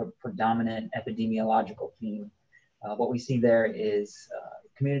not have a predominant epidemiological theme. What we see there is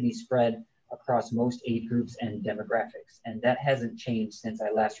community spread across most age groups and demographics, and that hasn't changed since I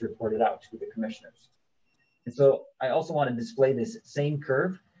last reported out to the commissioners. And so I also want to display this same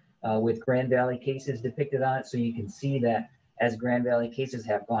curve with Grand Valley cases depicted on it, so you can see that as Grand Valley cases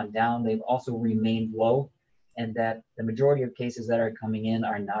have gone down, they've also remained low, and that the majority of cases that are coming in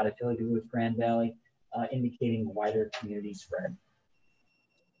are not affiliated with Grand Valley, indicating wider community spread.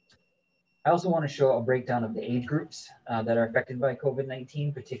 I also want to show a breakdown of the age groups that are affected by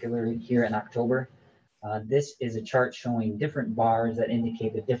COVID-19, particularly here in October. This is a chart showing different bars that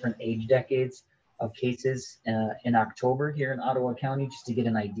indicate the different age decades of cases in October here in Ottawa County, just to get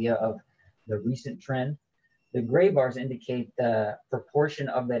an idea of the recent trend. The gray bars indicate the proportion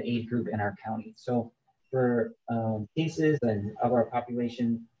of that age group in our county. So for cases and of our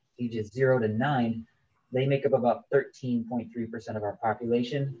population ages 0 to 9, they make up about 13.3% of our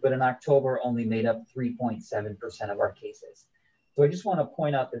population, but in October only made up 3.7% of our cases. So I just want to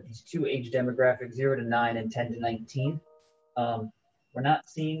point out that these 2 age demographics, 0 to 9 and 10 to 19, we're not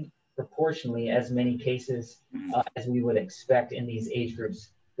seeing proportionally as many cases as we would expect in these age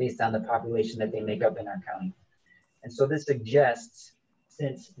groups based on the population that they make up in our county. And so this suggests,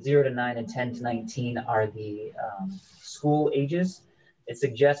 since 0 to 9 and 10 to 19 are the school ages, it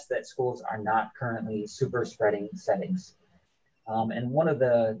suggests that schools are not currently super spreading settings. And one of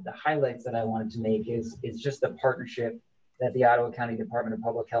the highlights that I wanted to make is just the partnership that the Ottawa County Department of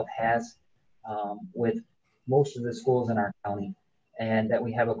Public Health has with most of the schools in our county, and that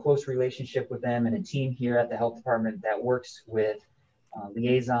we have a close relationship with them and a team here at the health department that works with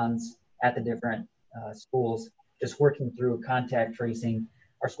liaisons at the different schools, just working through contact tracing.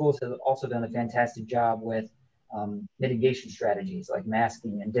 Our schools have also done a fantastic job with mitigation strategies like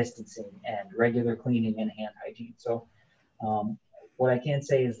masking and distancing and regular cleaning and hand hygiene. So what I can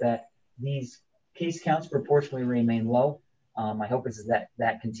say is that these case counts proportionally remain low. My hope is that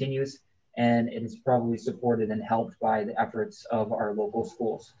that continues, and it is probably supported and helped by the efforts of our local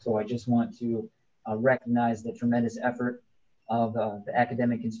schools. So I just want to recognize the tremendous effort of the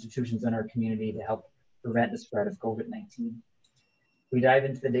academic institutions in our community to help prevent the spread of COVID-19. We dive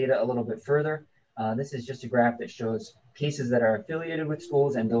into the data a little bit further. This is just a graph that shows cases that are affiliated with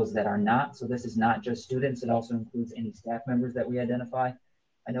schools and those that are not. So this is not just students, it also includes any staff members that we identify.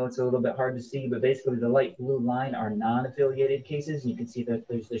 I know it's a little bit hard to see, but basically the light blue line are non-affiliated cases. You can see that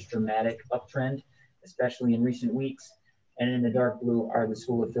there's this dramatic uptrend, especially in recent weeks. And in the dark blue are the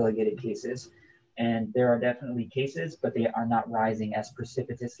school affiliated cases. And there are definitely cases, but they are not rising as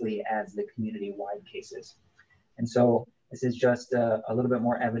precipitously as the community-wide cases. And so this is just a little bit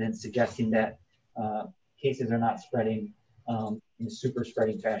more evidence suggesting that cases are not spreading in a super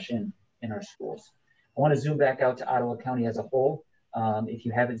spreading fashion in our schools. I want to zoom back out to Ottawa County as a whole. If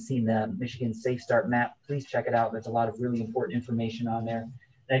you haven't seen the Michigan Safe Start map, please check it out. There's a lot of really important information on there.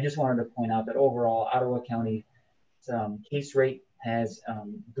 And I just wanted to point out that overall, Ottawa County case rate has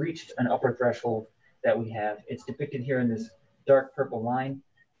breached an upper threshold that we have. It's depicted here in this dark purple line.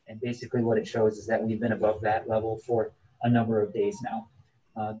 And basically what it shows is that we've been above that level for a number of days now.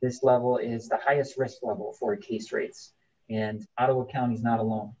 This level is the highest risk level for case rates, and Ottawa County is not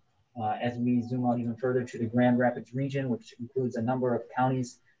alone. As we zoom out even further to the Grand Rapids region, which includes a number of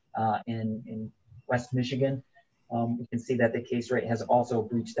counties in West Michigan, we can see that the case rate has also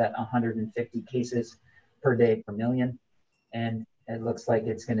breached that 150 cases per day per million, and it looks like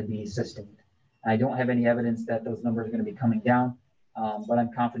it's going to be sustained. I don't have any evidence that those numbers are going to be coming down, but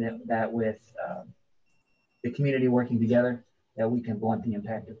I'm confident that with the community working together, that we can blunt the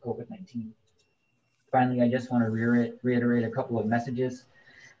impact of COVID-19. Finally, I just want to reiterate a couple of messages.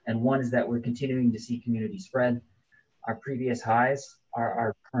 And one is that we're continuing to see community spread. Our previous highs are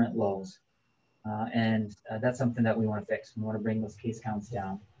our current lows. And that's something that we want to fix. We want to bring those case counts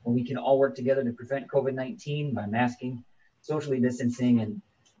down. And we can all work together to prevent COVID-19 by masking, socially distancing, and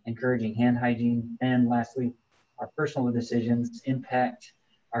encouraging hand hygiene. And lastly, our personal decisions impact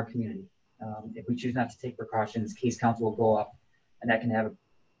our community. If we choose not to take precautions, case counts will go up, and that can have a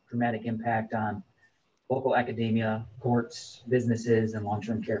dramatic impact on local academia, courts, businesses, and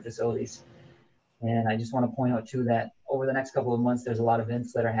long-term care facilities. And I just want to point out too that over the next couple of months, there's a lot of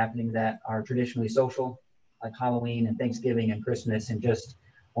events that are happening that are traditionally social, like Halloween and Thanksgiving and Christmas, and just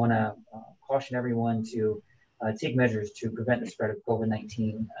want to caution everyone to take measures to prevent the spread of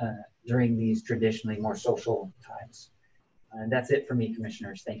COVID-19 during these traditionally more social times. And that's it for me,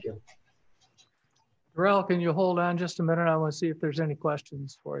 commissioners. Thank you. Darrell, can you hold on just a minute? I want to see if there's any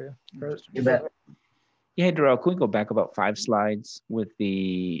questions for you. You bet. Yeah, Darrell, can we go back about 5 slides with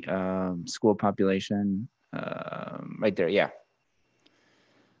the school population right there? Yeah.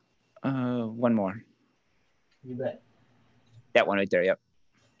 One more. You bet. That one right there. Yep.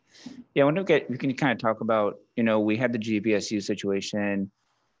 Yeah, I wonder if we can kind of talk about, we had the GVSU situation,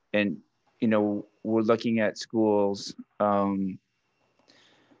 and, we're looking at schools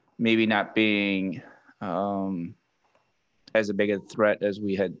maybe not being as a big a threat as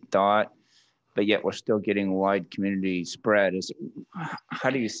we had thought, but yet we're still getting wide community spread.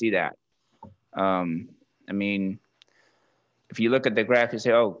 How do you see that? I mean, if you look at the graph, you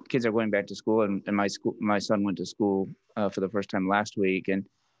say, oh, kids are going back to school, and my son went to school for the first time last week, and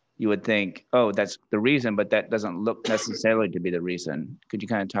you would think, oh, that's the reason, but that doesn't look necessarily to be the reason. Could you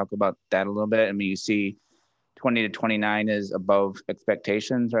kind of talk about that a little bit? I mean, you see 20 to 29 is above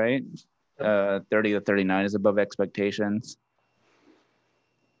expectations, right? 30 to 39 is above expectations.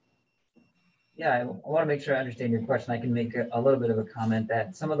 Yeah, I want to make sure I understand your question. I can make a little bit of a comment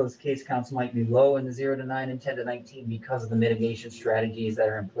that some of those case counts might be low in the 0 to 9 and 10 to 19 because of the mitigation strategies that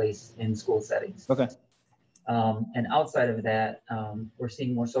are in place in school settings. Okay. And outside of that, we're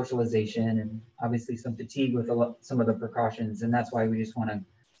seeing more socialization and obviously some fatigue with some of the precautions. And that's why we just want to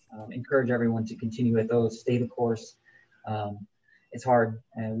encourage everyone to continue with those, stay the course. It's hard,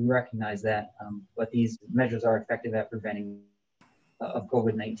 and we recognize that, but these measures are effective at preventing of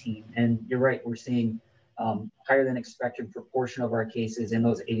COVID-19. And you're right, we're seeing higher than expected proportion of our cases in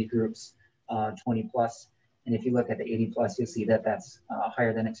those 80 groups, 20 plus. And if you look at the 80 plus, you'll see that that's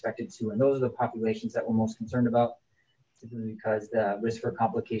higher than expected too. And those are the populations that we're most concerned about, simply because the risk for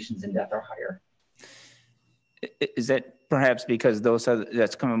complications and death are higher. Is that perhaps because that's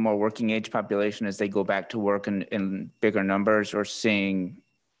kind of a more working age population as they go back to work in bigger numbers, or seeing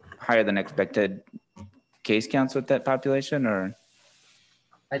higher than expected case counts with that population? Or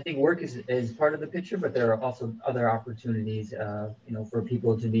I think work is part of the picture, but there are also other opportunities, for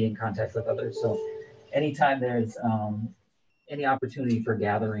people to be in contact with others. So anytime there's any opportunity for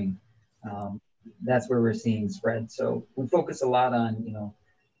gathering, that's where we're seeing spread. So we focus a lot on,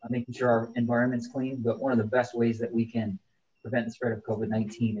 making sure our environment's clean, but one of the best ways that we can prevent the spread of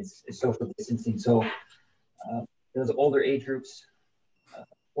COVID-19 is social distancing. So those older age groups,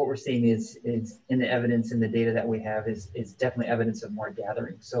 what we're seeing is in the evidence and the data that we have is definitely evidence of more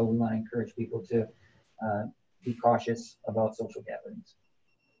gathering. So we want to encourage people to be cautious about social gatherings.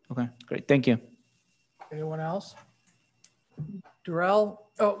 Okay, great, thank you. Anyone else? Darrell,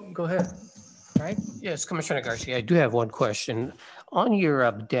 oh, go ahead. Right? Yes, Commissioner Garcia, I do have one question. On your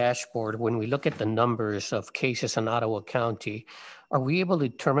dashboard, when we look at the numbers of cases in Ottawa County, are we able to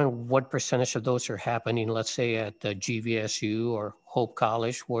determine what percentage of those are happening, let's say at the GVSU or Hope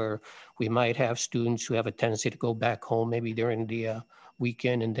College, where we might have students who have a tendency to go back home maybe during the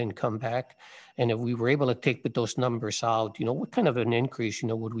weekend and then come back? And if we were able to take those numbers out, what kind of an increase,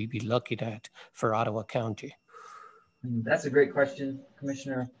 would we be looking at for Ottawa County? That's a great question,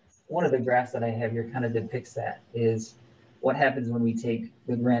 Commissioner. One of the graphs that I have here kind of depicts that is what happens when we take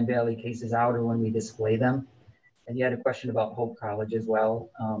the Grand Valley cases out or when we display them? And you had a question about Hope College as well.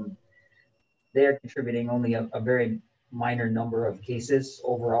 They are contributing only a very minor number of cases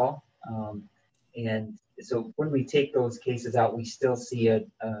overall. And so when we take those cases out, we still see a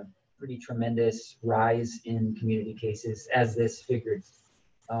pretty tremendous rise in community cases, as this figure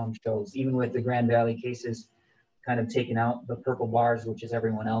shows. Even with the Grand Valley cases kind of taking out, the purple bars, which is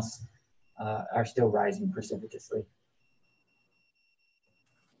everyone else, are still rising precipitously.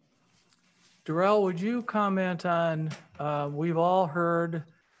 Darrell, would you comment on, we've all heard,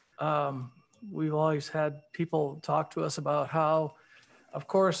 we've always had people talk to us about how, of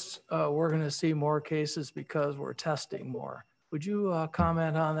course, we're going to see more cases because we're testing more. Would you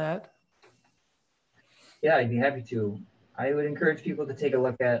comment on that? Yeah, I'd be happy to. I would encourage people to take a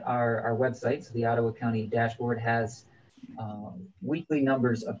look at our website. So the Ottawa County dashboard has weekly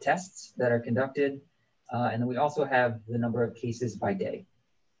numbers of tests that are conducted. And then we also have the number of cases by day.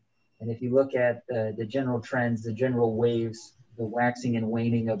 And if you look at the general trends, the general waves, the waxing and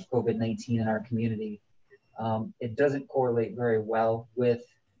waning of COVID-19 in our community, it doesn't correlate very well with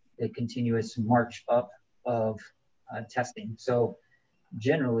the continuous march up of testing. So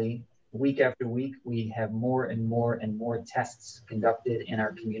generally, week after week, we have more and more and more tests conducted in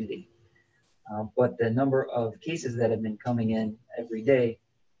our community. But the number of cases that have been coming in every day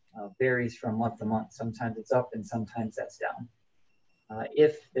varies from month to month. Sometimes it's up and sometimes that's down.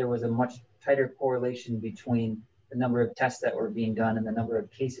 If there was a much tighter correlation between the number of tests that were being done and the number of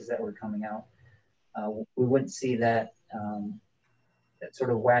cases that were coming out, we wouldn't see that, that sort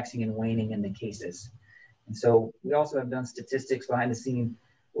of waxing and waning in the cases. And so we also have done statistics behind the scene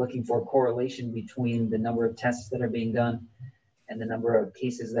looking for correlation between the number of tests that are being done and the number of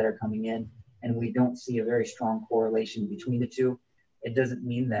cases that are coming in. And we don't see a very strong correlation between the two. It doesn't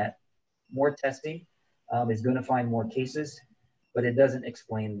mean that more testing is going to find more cases, but it doesn't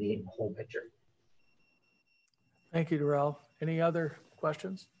explain the whole picture. Thank you, Darrell. Any other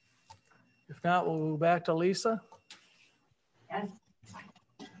questions? If not, we'll move back to Lisa. Yes.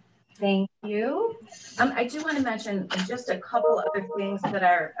 Thank you. I do want to mention just a couple other things that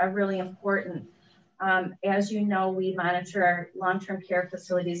are really important. As you know, we monitor our long-term care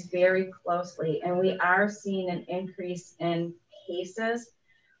facilities very closely, and we are seeing an increase in cases.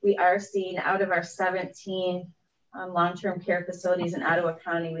 We are seeing out of our 17 long-term care facilities in Ottawa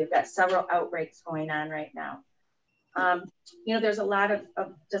County, we've got several outbreaks going on right now. You know, there's a lot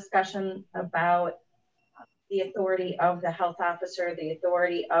of discussion about the authority of the health officer, the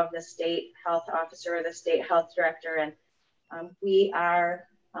authority of the state health officer, or the state health director, and we are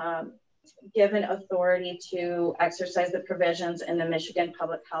given authority to exercise the provisions in the Michigan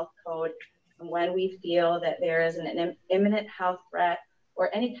Public Health Code when we feel that there is an imminent health threat or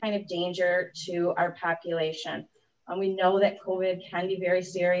any kind of danger to our population. We know that COVID can be very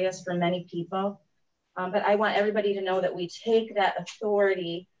serious for many people, but I want everybody to know that we take that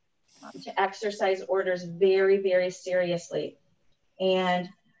authority to exercise orders very, very seriously. And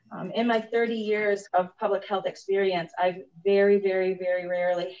in my 30 years of public health experience, I've very, very, very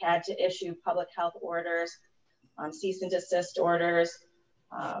rarely had to issue public health orders, cease and desist orders,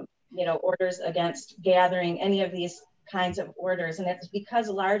 you know, orders against gathering, any of these kinds of orders. And it's because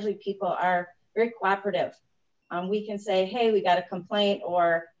largely people are very cooperative. We can say, hey, we got a complaint,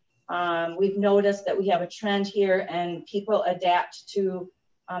 or we've noticed that we have a trend here, and people adapt to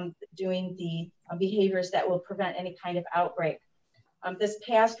doing the behaviors that will prevent any kind of outbreak. This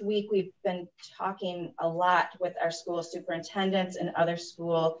past week, we've been talking a lot with our school superintendents and other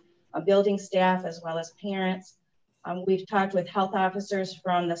school building staff, as well as parents. We've talked with health officers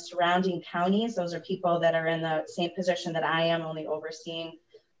from the surrounding counties. Those are people that are in the same position that I am, only overseeing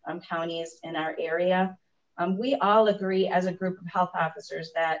counties in our area. We all agree as a group of health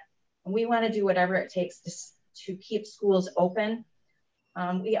officers that we want to do whatever it takes to keep schools open.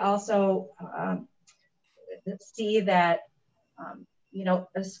 We also see that, you know,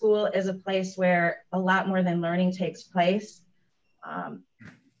 a school is a place where a lot more than learning takes place.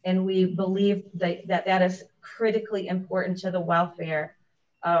 And we believe that is critically important to the welfare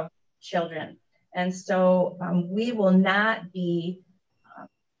of children. And so we will not be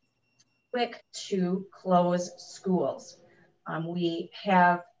quick to close schools. We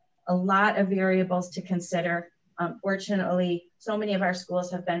have a lot of variables to consider. Fortunately, so many of our schools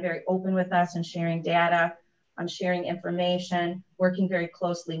have been very open with us and sharing data, sharing information, working very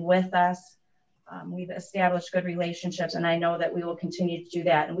closely with us. We've established good relationships, and I know that we will continue to do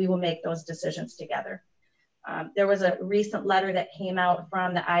that, and we will make those decisions together. There was a recent letter that came out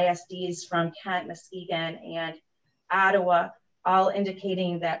from the ISDs from Kent, Muskegon, and Ottawa, all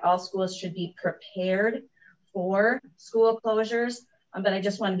indicating that all schools should be prepared for school closures, but I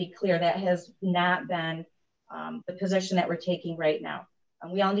just want to be clear that has not been the position that we're taking right now.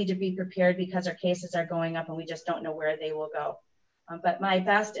 We all need to be prepared because our cases are going up and we just don't know where they will go. But my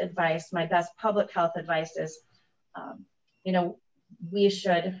best advice, my best public health advice is, you know, we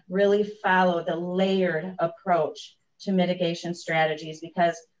should really follow the layered approach to mitigation strategies,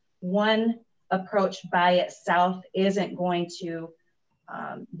 because one approach by itself isn't going to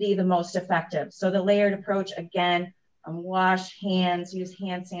be the most effective. So the layered approach, again, wash hands, use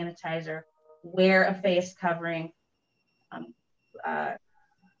hand sanitizer, wear a face covering,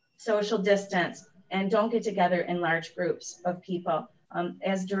 social distance, and don't get together in large groups of people.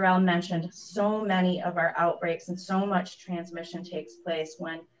 As Darrell mentioned, so many of our outbreaks and so much transmission takes place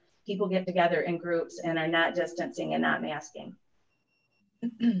when people get together in groups and are not distancing and not masking.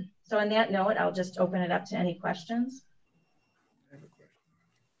 So on that note, I'll just open it up to any questions.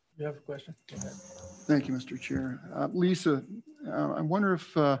 You have a question? Thank you, Mr. Chair. Lisa, I wonder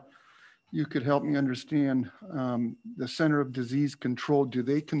if you could help me understand the Center of Disease Control. Do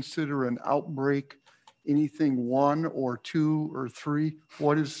they consider an outbreak anything 1 or 2 or 3?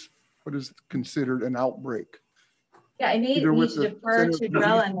 What is considered an outbreak? Yeah, I need to defer to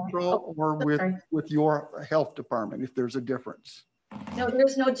Darrell on that. Or with your health department, if there's a difference. No,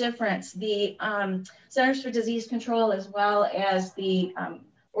 there's no difference. The Centers for Disease Control, as well as the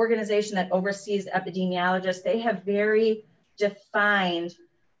organization that oversees epidemiologists, they have very defined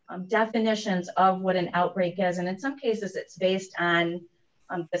definitions of what an outbreak is. And in some cases, it's based on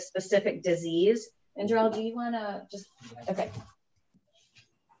the specific disease. And Darrell, do you want to just, okay.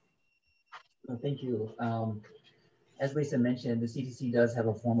 Well, thank you. As Lisa mentioned, the CDC does have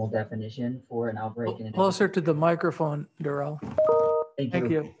a formal definition for an outbreak. Closer to the microphone, Darrell.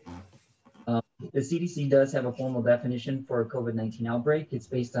 Thank you. The CDC does have a formal definition for a COVID-19 outbreak. It's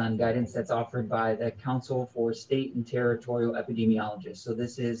based on guidance that's offered by the Council for State and Territorial Epidemiologists. So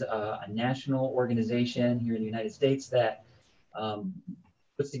this is a national organization here in the United States that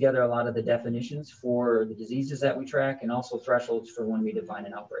puts together a lot of the definitions for the diseases that we track and also thresholds for when we define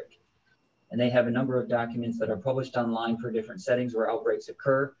an outbreak. And they have a number of documents that are published online for different settings where outbreaks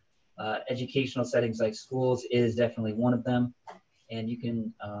occur. Educational settings like schools is definitely one of them. And you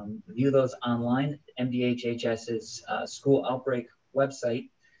can view those online. MDHHS's school outbreak website,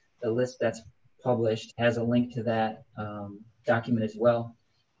 the list that's published has a link to that document as well.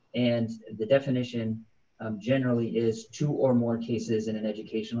 And the definition generally is 2 or more cases in an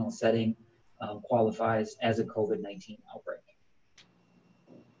educational setting qualifies as a COVID-19 outbreak.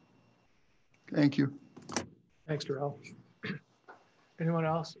 Thank you. Thanks, Darrell. Anyone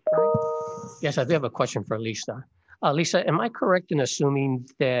else? Yes, I do have a question for Lisa. Lisa, am I correct in assuming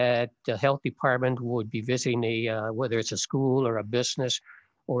that the health department would be visiting whether it's a school or a business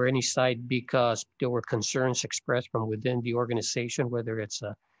or any site because there were concerns expressed from within the organization, whether it's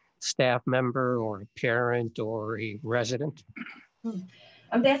a staff member or a parent or a resident?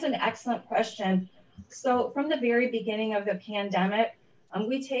 That's an excellent question. So from the very beginning of the pandemic,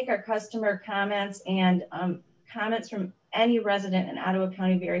 we take our customer comments and comments from any resident in Ottawa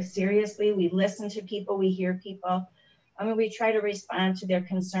County very seriously. We listen to people, we hear people, and we try to respond to their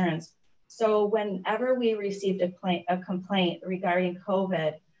concerns. So whenever we received a complaint regarding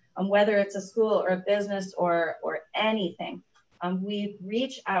COVID, whether it's a school or a business or anything, we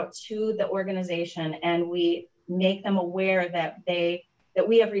reach out to the organization and we make them aware that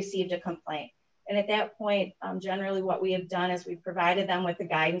we have received a complaint. And at that point, generally what we have done is we've provided them with the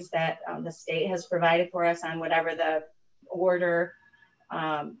guidance that the state has provided for us on whatever the order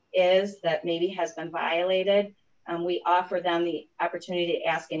is that maybe has been violated. We offer them the opportunity to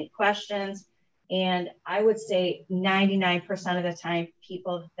ask any questions. And I would say 99% of the time,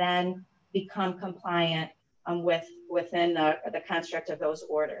 people then become compliant within the construct of those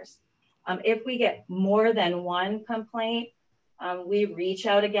orders. If we get more than one complaint, we reach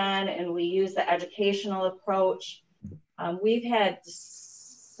out again and we use the educational approach. We've had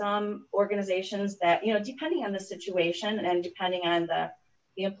some organizations that, depending on the situation and depending on the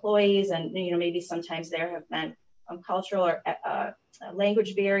employees and, maybe sometimes there have been cultural or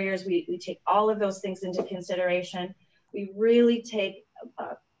language barriers. We take all of those things into consideration. We really take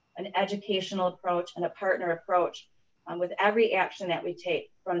an educational approach and a partner approach with every action that we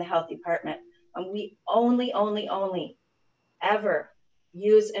take from the health department. We only ever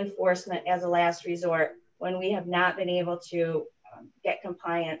use enforcement as a last resort when we have not been able to get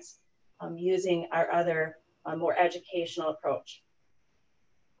compliance using our other more educational approach.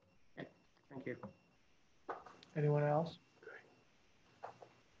 Thank you. Anyone else?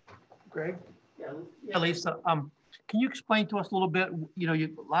 Greg? Yeah, Lisa, can you explain to us a little bit, a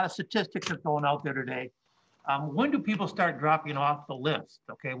lot of statistics are going out there today When do people start dropping off the list?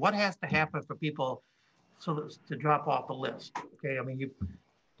 Okay, what has to happen for people to drop off the list? Okay, I mean,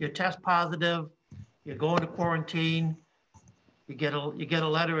 you test positive, you go into quarantine, you get a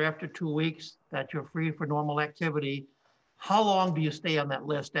letter after 2 weeks that you're free for normal activity. How long do you stay on that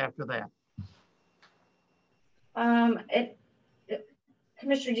list after that?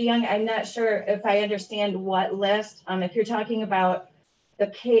 Commissioner DeYoung, I'm not sure if I understand what list. If you're talking about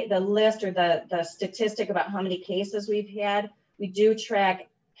the list or the statistic about how many cases we've had, we do track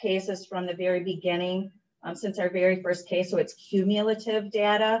cases from the very beginning, since our very first case, so it's cumulative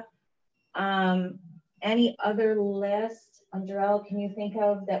data. Any other list, Jarrell, can you think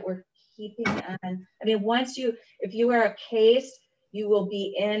of that we're keeping on? I mean, if you are a case, you will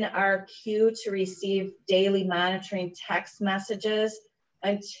be in our queue to receive daily monitoring text messages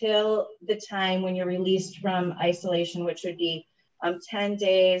until the time when you're released from isolation, which would be 10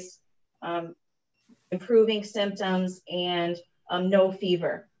 days, improving symptoms, and no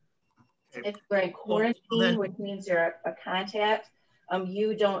fever. If you're in quarantine, which means you're a contact,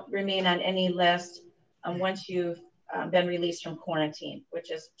 you don't remain on any list once you've been released from quarantine, which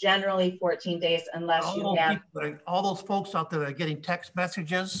is generally 14 days unless you have. All those folks out there that are getting text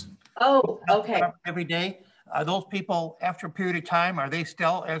messages. Oh, okay. Every day. Are those people, after a period of time, are they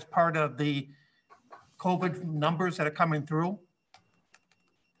still as part of the COVID numbers that are coming through?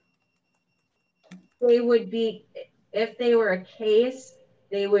 They would be, if they were a case,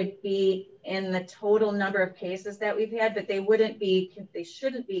 they would be in the total number of cases that we've had, but they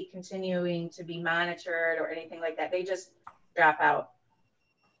shouldn't be continuing to be monitored or anything like that. They just drop out.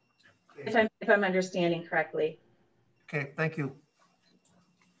 If I'm understanding correctly. Okay, thank you.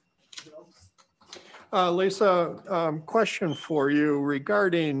 Lisa, question for you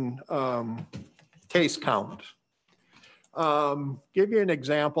regarding case count. Give you an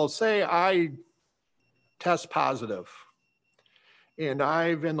example. Say I test positive and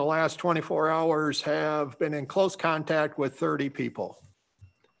I've in the last 24 hours have been in close contact with 30 people.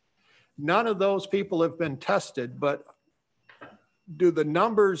 None of those people have been tested, but do the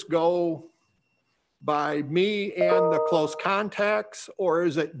numbers go by me and the close contacts, or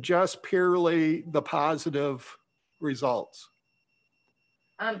is it just purely the positive results?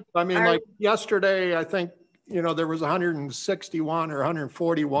 I mean, like yesterday, I think, there was 161 or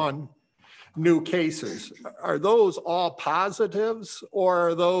 141 new cases. Are those all positives, or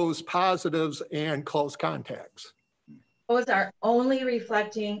are those positives and close contacts? Those are only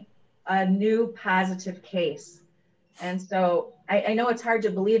reflecting a new positive case. And so I know it's hard to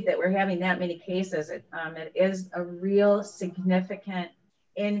believe that we're having that many cases. It is a real significant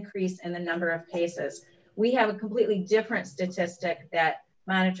increase in the number of cases. We have a completely different statistic that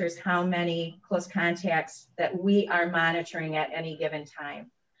monitors how many close contacts that we are monitoring at any given time.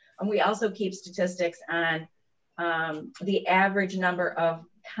 And we also keep statistics on the average number of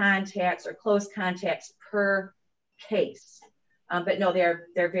contacts or close contacts per case. But no, they're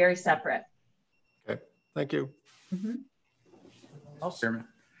very separate. Okay, thank you. Mm-hmm. Chairman.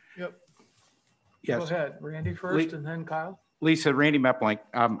 Yep. Yes. Go ahead, Randy first and then Kyle. Lisa, Randy Meppelink.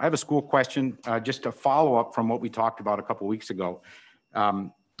 I have a school question, just to follow up from what we talked about a couple of weeks ago.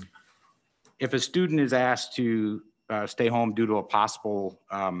 If a student is asked to stay home due to a possible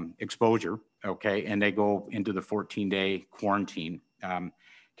exposure, okay, and they go into the 14-day quarantine,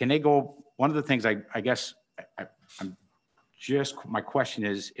 can they go, one of the things I guess my question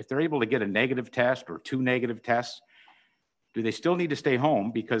is, if they're able to get a negative test or 2 negative tests, do they still need to stay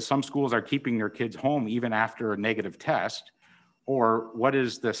home? Because some schools are keeping their kids home even after a negative test. Or what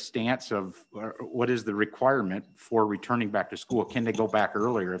is the stance of, what is the requirement for returning back to school? Can they go back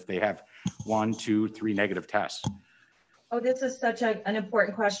earlier if they have 1, 2, 3 negative tests? Oh, this is such an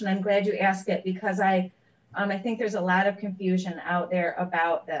important question. I'm glad you asked it, because I think there's a lot of confusion out there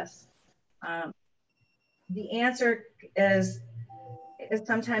about this. The answer is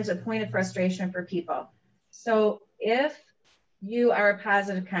sometimes a point of frustration for people. So if you are a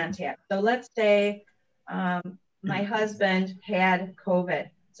positive contact, so let's say my husband had COVID,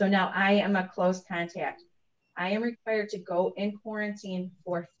 so now I am a close contact. I am required to go in quarantine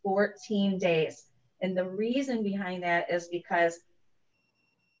for 14 days. And the reason behind that is because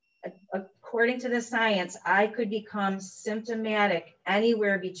according to the science, I could become symptomatic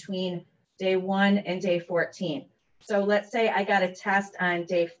anywhere between day 1 and day 14. So let's say I got a test on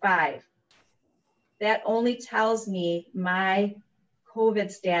day 5. That only tells me my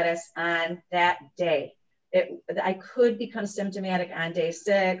COVID status on that day. I could become symptomatic on day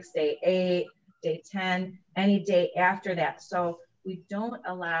 6, day 8, day 10, any day after that. So we don't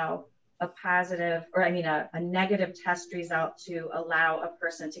allow a negative test result to allow a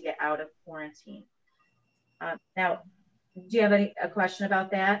person to get out of quarantine. Now, do you have a question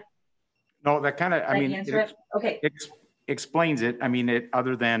about that? No, that kind of, I mean, okay. Explains it. I mean,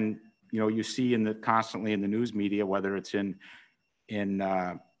 other than, you know, you see constantly in the news media, whether it's in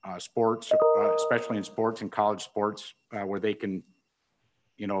sports, especially in sports and college sports, where they can,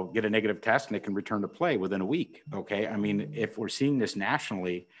 you know, get a negative test and they can return to play within a week. Okay. I mean, if we're seeing this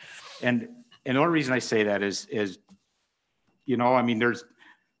nationally, and the only reason I say that is, you know, I mean,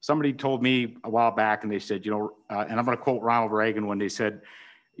 somebody told me a while back and they said, you know, and I'm going to quote Ronald Reagan when they said,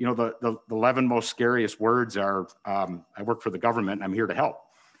 you know, the 11 most scariest words are, I work for the government and I'm here to help.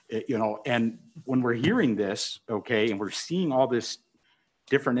 You know, and when we're hearing this, okay, and we're seeing all this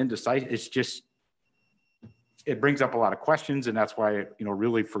different indecisive, it's just, it brings up a lot of questions. And that's why, you know,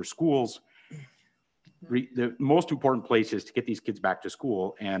 really for schools, the most important place is to get these kids back to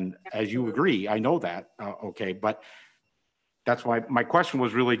school. And as you agree, I know that, okay, but that's why my question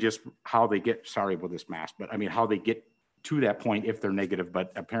was really just how they get, sorry about this mask, but I mean, how they get to that point if they're negative,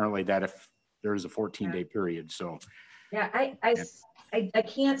 but apparently that if there's a 14-day period, so. Yeah, I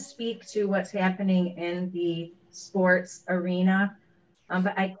can't speak to what's happening in the sports arena,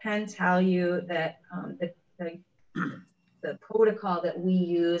 but I can tell you that the protocol that we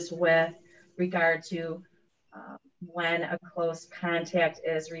use with regard to when a close contact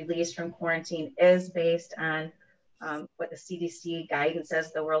is released from quarantine is based on what the CDC guidance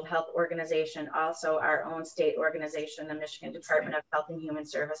says, the World Health Organization, also our own state organization, the Michigan Department of Health and Human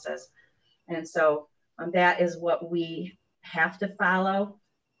Services. And so that is what we have to follow.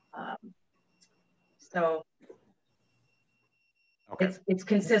 So okay. It's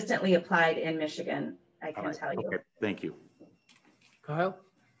consistently applied in Michigan, I can tell you. Okay. Thank you. Kyle?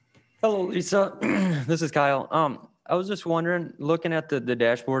 Hello, Lisa. This is Kyle. I was just wondering, looking at the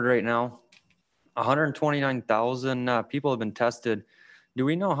dashboard right now, 129,000 people have been tested. Do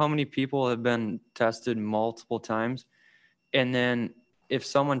we know how many people have been tested multiple times? And then if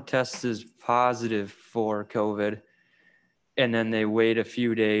someone tests as positive for COVID and then they wait a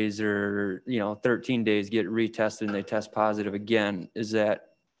few days or, 13 days, get retested and they test positive again, is that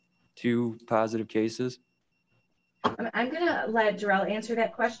 2 positive cases? I'm going to let Jarrell answer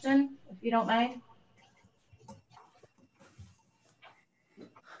that question, if you don't mind.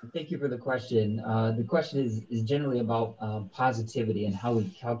 Thank you for the question. The question is generally about positivity and how we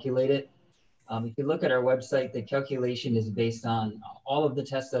calculate it. If you look at our website, the calculation is based on all of the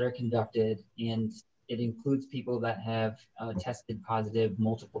tests that are conducted, and it includes people that have tested positive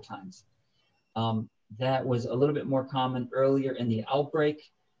multiple times. That was a little bit more common earlier in the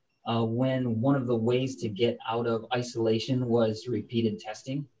outbreak when one of the ways to get out of isolation was repeated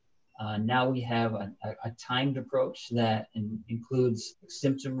testing. Now we have a timed approach that includes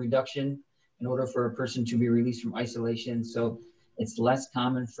symptom reduction in order for a person to be released from isolation. So it's less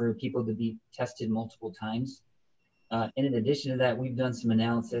common for people to be tested multiple times. In addition to that, we've done some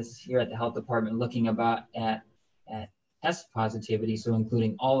analysis here at the health department looking at test positivity. So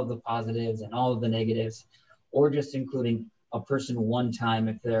including all of the positives and all of the negatives, or just including a person one time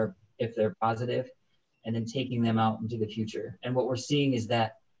if they're positive, and then taking them out into the future. And what we're seeing is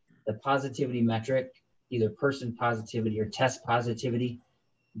that the positivity metric, either person positivity or test positivity,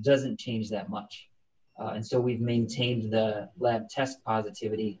 doesn't change that much. And so we've maintained the lab test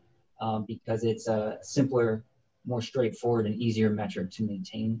positivity because it's a simpler, more straightforward and easier metric to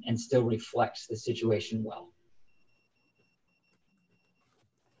maintain and still reflects the situation well.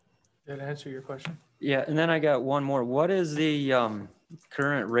 Did that answer your question? Yeah, and then I got one more. What is the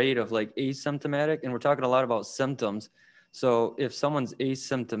current rate of like asymptomatic? And we're talking a lot about symptoms. So if someone's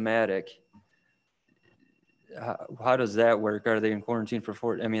asymptomatic, how does that work? Are they in quarantine for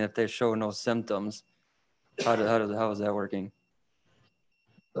 4? I mean, if they show no symptoms, how is that working?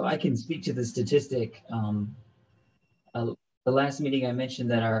 So I can speak to the statistic. The last meeting I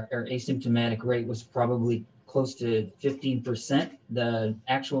mentioned that our asymptomatic rate was probably close to 15%. The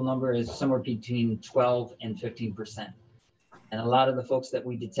actual number is somewhere between 12 and 15%. And a lot of the folks that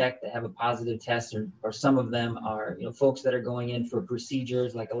we detect that have a positive test, or some of them are, folks that are going in for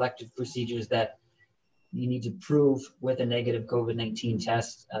procedures like elective procedures that you need to prove with a negative COVID-19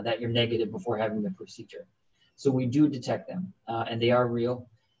 test that you're negative before having the procedure. So we do detect them, and they are real.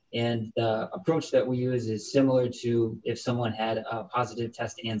 And the approach that we use is similar to if someone had a positive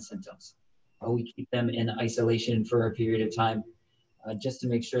test and symptoms. We keep them in isolation for a period of time just to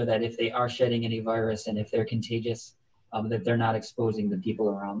make sure that if they are shedding any virus and if they're contagious, that they're not exposing the people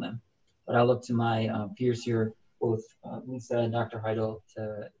around them. But I'll look to my peers here, both Lisa and Dr. Heidel,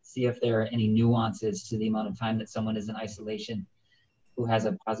 to see if there are any nuances to the amount of time that someone is in isolation who has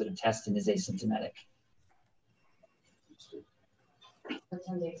a positive test and is asymptomatic.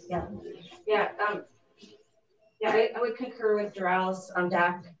 Yeah. Yeah, I would concur with Darrell's,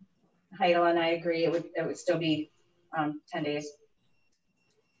 Doc Heidel, and I agree. It would still be 10 days.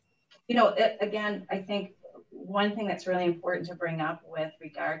 You know, again, I think one thing that's really important to bring up with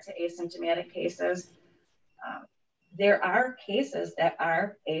regard to asymptomatic cases, there are cases that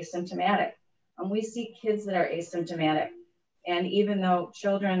are asymptomatic, and we see kids that are asymptomatic. And even though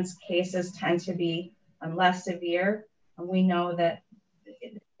children's cases tend to be less severe, we know that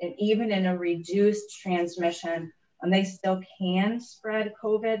even in a reduced transmission, they still can spread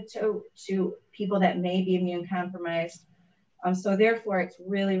COVID to people that may be immune compromised. So therefore, it's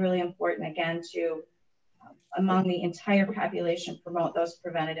really, really important, again, to, among the entire population, promote those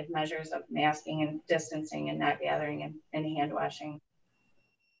preventative measures of masking and distancing and not gathering and hand washing,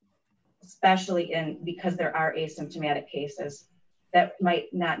 especially because there are asymptomatic cases that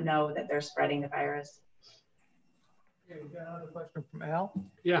might not know that they're spreading the virus. Okay, we got another question from Al.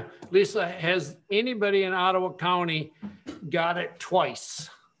 Yeah, Lisa, has anybody in Ottawa County got it twice?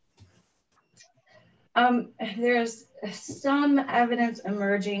 There's some evidence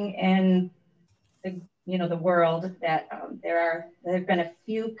emerging in the world that there have been a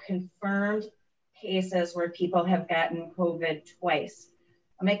few confirmed cases where people have gotten COVID twice.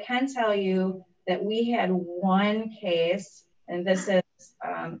 I can tell you that we had one case, and this is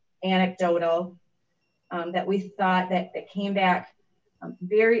anecdotal, that we thought that came back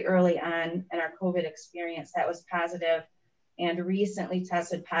very early on in our COVID experience that was positive and recently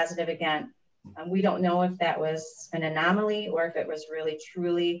tested positive again. We don't know if that was an anomaly or if it was really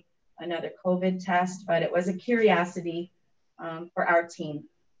truly another COVID test, but it was a curiosity for our team,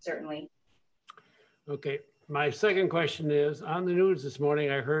 certainly. Okay, my second question is, on the news this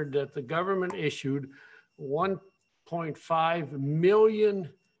morning, I heard that the government issued 1.5 million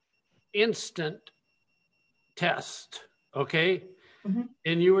instant tests, okay? Mm-hmm.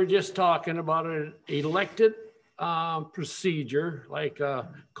 And you were just talking about an elected procedure like a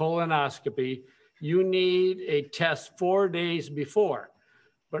colonoscopy. You need a test 4 days before,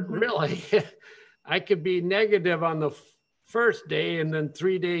 but really I could be negative on the first day and then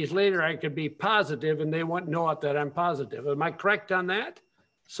 3 days later I could be positive and they won't know that I'm positive. Am I correct on that?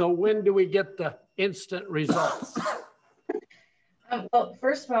 So when do we get the instant results? Well,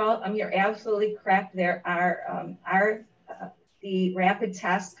 first of all, you're absolutely correct. There are the rapid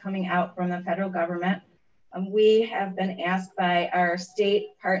tests coming out from the federal government. We have been asked by our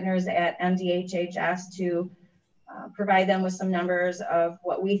state partners at MDHHS to provide them with some numbers of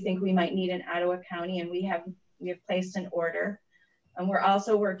what we think we might need in Ottawa County, and we have placed an order. And we're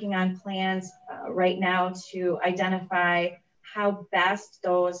also working on plans right now to identify how best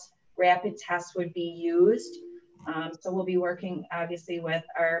those rapid tests would be used. So we'll be working obviously with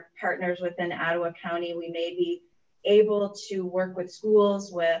our partners within Ottawa County. We may be able to work with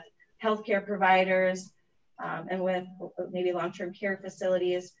schools, with healthcare providers, and with maybe long-term care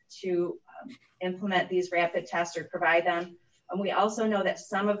facilities to implement these rapid tests or provide them. And we also know that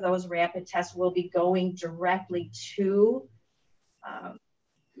some of those rapid tests will be going directly to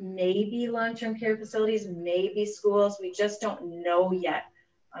maybe long-term care facilities, maybe schools. We just don't know yet.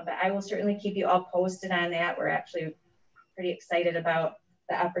 But I will certainly keep you all posted on that. We're actually pretty excited about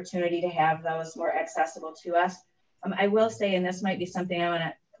the opportunity to have those more accessible to us. I will say, and this might be something I want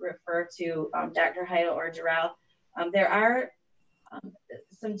to refer to Dr. Heidel or Darrell, there are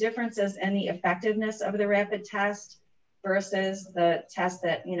some differences in the effectiveness of the rapid test versus the test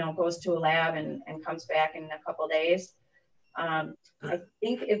that goes to a lab and comes back in a couple of days. I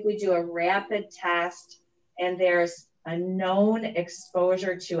think if we do a rapid test and there's a known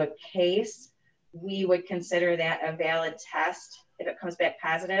exposure to a case, we would consider that a valid test if it comes back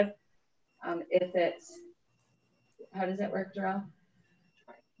positive. If it's, how does that work, Darrell?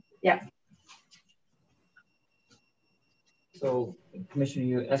 Yeah. So, Commissioner,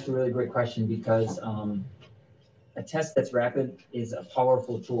 you asked a really great question because a test that's rapid is a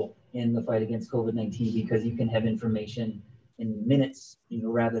powerful tool in the fight against COVID-19 because you can have information in minutes,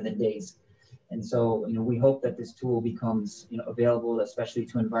 rather than days. And so, we hope that this tool becomes, available, especially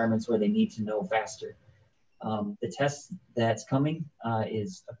to environments where they need to know faster. The test that's coming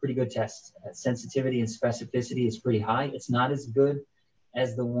is a pretty good test. Sensitivity and specificity is pretty high. It's not as good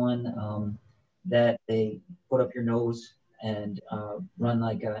as the one that they put up your nose and run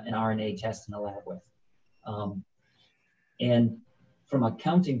like an RNA test in a lab with. And from a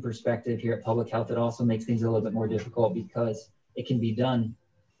counting perspective here at Public Health, it also makes things a little bit more difficult because it can be done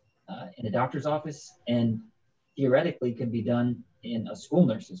in a doctor's office and theoretically can be done in a school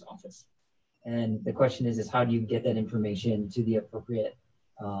nurse's office. And the question is how do you get that information to the appropriate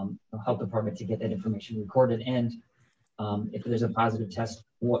health department to get that information recorded? And if there's a positive test,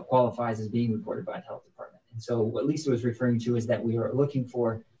 what qualifies as being reported by the health department? And So what Lisa was referring to is that we are looking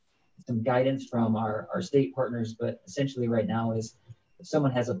for some guidance from our state partners, but essentially right now is if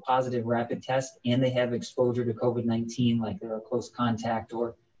someone has a positive rapid test and they have exposure to COVID-19, like they're a close contact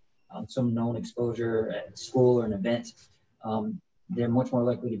or some known exposure at school or an event, they're much more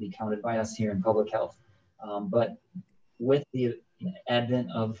likely to be counted by us here in public health. But with the advent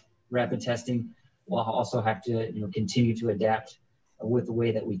of rapid testing, we'll also have to continue to adapt with the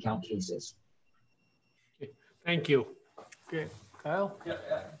way that we count cases. Okay. Thank you. Okay, Kyle?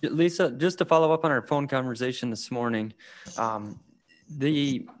 Lisa, just to follow up on our phone conversation this morning,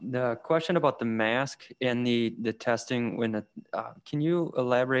 the question about the mask and the testing, when can you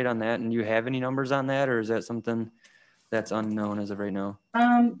elaborate on that? And do you have any numbers on that, or is that something that's unknown as of right now?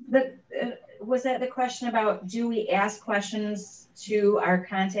 Was that the question about, do we ask questions to our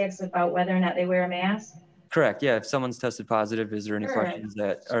contacts about whether or not they wear a mask? Correct. Yeah. If someone's tested positive, is there any Sure. questions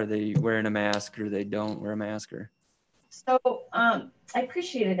that are they wearing a mask or they don't wear a mask? Or So I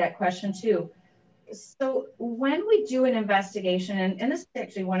appreciated that question too. So when we do an investigation, and this is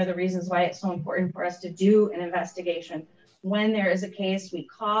actually one of the reasons why it's so important for us to do an investigation. When there is a case, we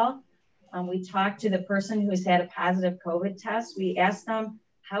call, we talk to the person who's had a positive COVID test. We ask them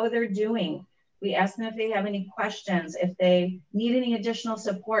how they're doing. We ask them if they have any questions, if they need any additional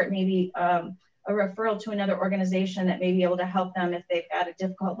support, maybe a referral to another organization that may be able to help them if they've got a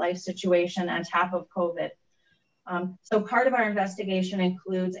difficult life situation on top of COVID. So part of our investigation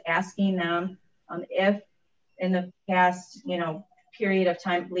includes asking them if in the past, period of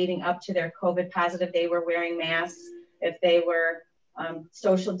time leading up to their COVID positive, they were wearing masks, if they were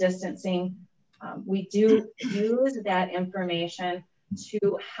social distancing. We do use that information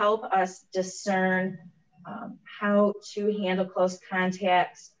to help us discern how to handle close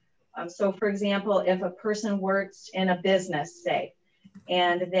contacts. So for example, if a person works in a business, say,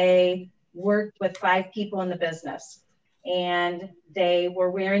 and they worked with 5 people in the business and they were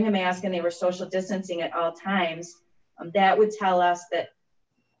wearing a mask and they were social distancing at all times, that would tell us that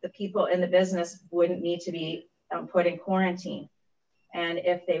the people in the business wouldn't need to be put in quarantine. And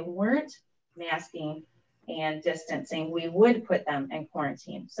if they weren't masking and distancing, we would put them in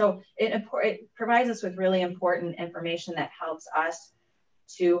quarantine. So it provides us with really important information that helps us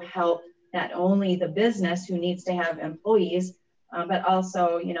to help not only the business who needs to have employees, but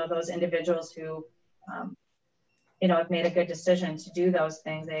also, those individuals who, have made a good decision to do those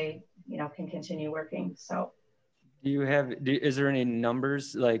things, they, can continue working. So is there any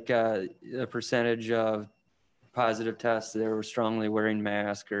numbers, like a percentage of positive tests that were strongly wearing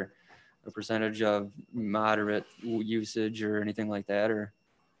masks, or a percentage of moderate usage or anything like that? Or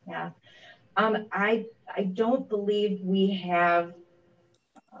yeah, I don't believe we have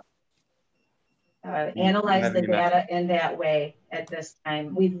analyzed the data in that way at this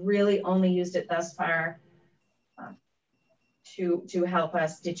time. We've really only used it thus far to help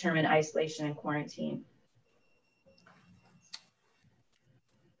us determine isolation and quarantine.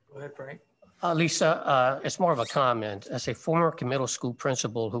 Go ahead, Frank. Lisa, it's more of a comment. As a former middle school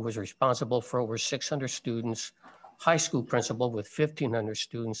principal who was responsible for over 600 students, high school principal with 1,500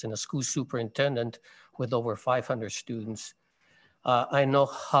 students, and a school superintendent with over 500 students, I know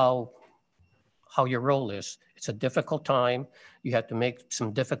how your role is. It's a difficult time. You have to make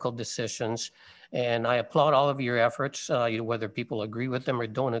some difficult decisions. And I applaud all of your efforts, whether people agree with them or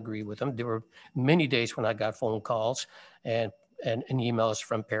don't agree with them. There were many days when I got phone calls and emails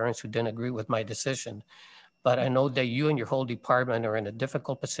from parents who didn't agree with my decision. But I know that you and your whole department are in a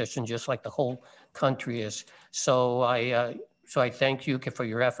difficult position, just like the whole country is. So I thank you for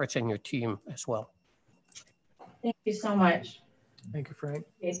your efforts and your team as well. Thank you so much. Thank you, Frank.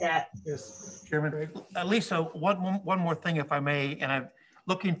 Appreciate that. Yes, Chairman. Lisa, one more thing, if I may, and I'm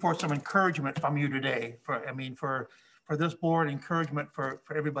looking for some encouragement from you today. For this board, encouragement for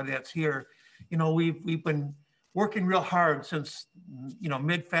everybody that's here. We've been working real hard since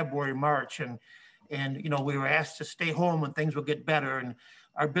mid-February, March, and we were asked to stay home and things will get better, and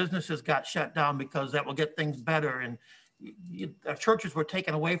our businesses got shut down because that will get things better, and our churches were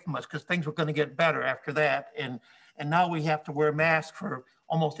taken away from us because things were going to get better after that, and now we have to wear masks for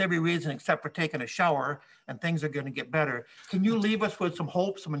almost every reason except for taking a shower, and things are going to get better. Can you leave us with some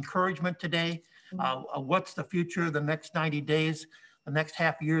hope, some encouragement today? What's the future, the next 90 days, the next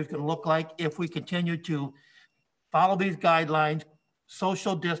half year is going to look like if we continue to follow these guidelines,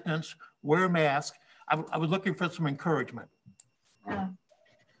 social distance, wear a mask? I was looking for some encouragement.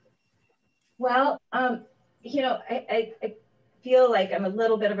 Well, I feel like I'm a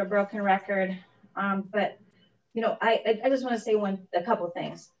little bit of a broken record, but I just want to say a couple of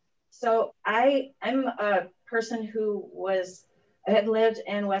things. So I'm a person who had lived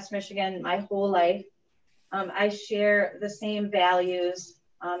in West Michigan my whole life. I share the same values.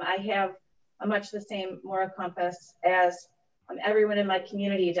 I have much the same moral compass as everyone in my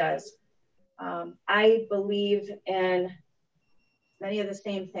community does. I believe in many of the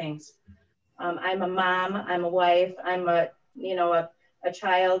same things. I'm a mom, I'm a wife, I'm a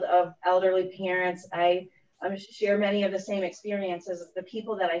child of elderly parents. I share many of the same experiences as the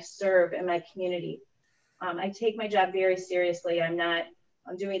people that I serve in my community. I take my job very seriously. I'm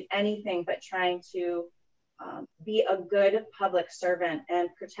doing anything but trying to be a good public servant and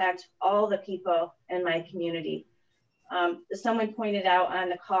protect all the people in my community. Someone pointed out on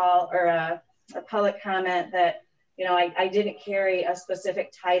the call or a public comment that, I didn't carry a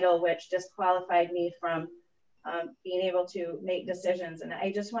specific title, which disqualified me from being able to make decisions. And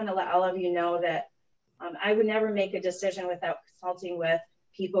I just want to let all of you know that I would never make a decision without consulting with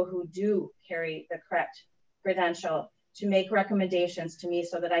people who do carry the correct credential to make recommendations to me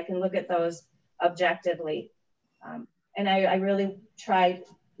so that I can look at those objectively. And I really tried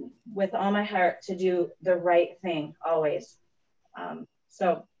with all my heart to do the right thing always.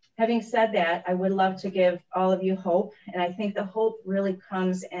 So having said that, I would love to give all of you hope. And I think the hope really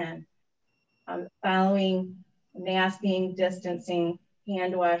comes in following masking, distancing,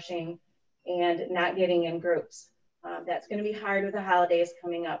 hand washing, and not getting in groups. That's going to be hard with the holidays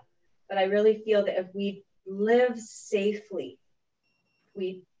coming up. But I really feel that if we live safely,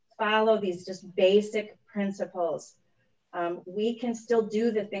 we follow these just basic principles, we can still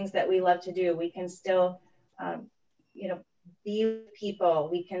do the things that we love to do. We can still, be with people.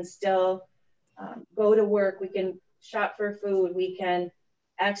 We can still go to work. We can shop for food. We can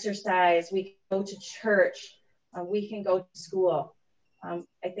exercise. We can go to church. We can go to school.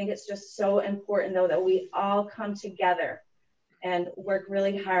 I think it's just so important, though, that we all come together and work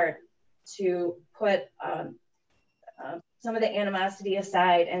really hard to put some of the animosity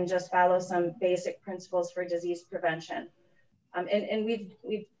aside and just follow some basic principles for disease prevention. And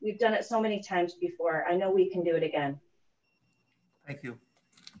we've done it so many times before. I know we can do it again. Thank you.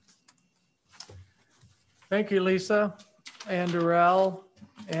 Thank you, Lisa and Darrell,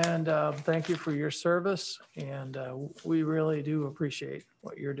 and thank you for your service. And we really do appreciate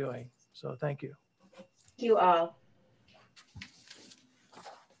what you're doing. So thank you. Thank you all.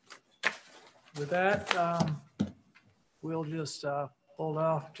 With that, we'll just hold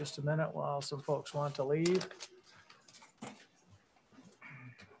off just a minute while some folks want to leave.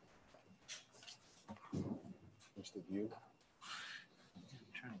 What's the view?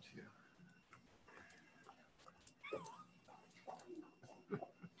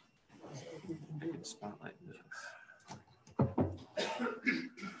 Spotlight this. I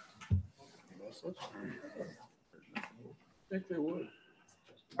think they would.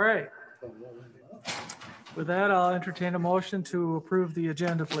 All right. With that, I'll entertain a motion to approve the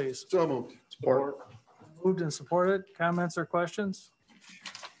agenda, please. So moved. Support. Moved and supported. Comments or questions?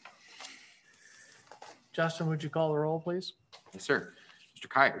 Justin, would you call the roll, please? Yes, sir. Mr.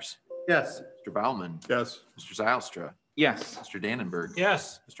 Kyers. Yes. Mr. Baumann. Yes. Mr. Zylstra. Yes. Mr. Dannenberg.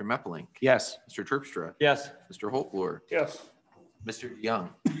 Yes. Mr. Meppelink. Yes. Mr. Terpstra. Yes. Mr. Holtfluor. Yes. Mr. DeYoung.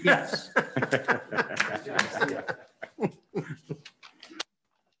 Yes.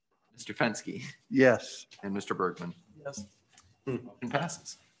 Mr. Fenske. Yes. And Mr. Bergman. Yes. Motion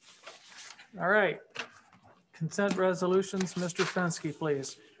passes. All right. Consent resolutions, Mr. Fenske,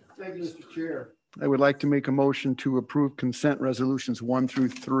 please. Thank you, Mr. Chair. I would like to make a motion to approve consent resolutions 1 through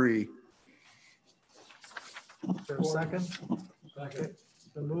 3. Is there a second? Second. It's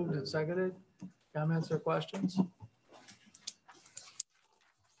been moved and seconded. Comments or questions?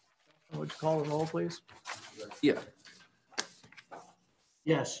 Would you call the roll, please? Yeah.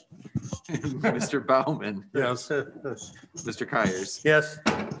 Yes. Mr. Baumann. Yes. Mr. Kyers. Yes.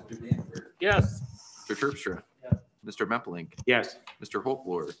 Yes. Mr. Terpstra. Mr. Meppelink. Yes. Mr.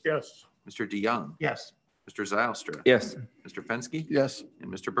 Holtfluor. Yes. Mr. DeYoung. Yes. Mr. Zylstra. Yes. Mr. Fenske. Yes.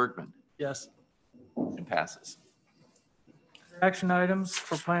 And Mr. Bergman. Yes. Motion passes. Action items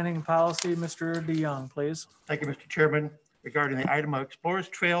for planning and policy, Mr. DeYoung, please. Thank you, Mr. Chairman. Regarding the item of Explorers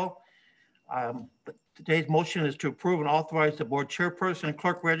Trail, today's motion is to approve and authorize the board chairperson and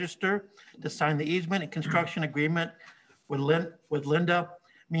clerk register to sign the easement and construction agreement with Linda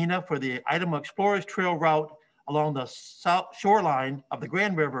Mina for the item of Explorers Trail route along the south shoreline of the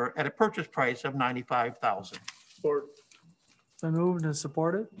Grand River at a purchase price of $95,000. Support. Been moved and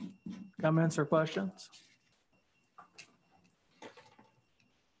supported. Comments or questions?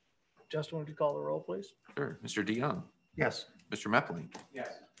 Justin, would you call the roll, please? Sure. Mr. DeYoung. Yes. Mr. Meppelink. Yes.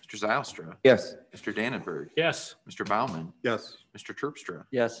 Mr. Zylstra. Yes. Mr. Dannenberg. Yes. Mr. Baumann. Yes. Mr. Terpstra.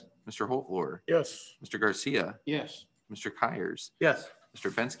 Yes. Mr. Holtfluor. Yes. Mr. Garcia. Yes. Mr. Kyers. Yes. Mr.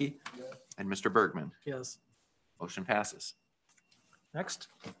 Fenske. and Mr. Bergman. Yes. Motion passes. Next.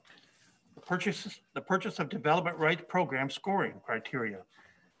 The purchase of development rights program scoring criteria.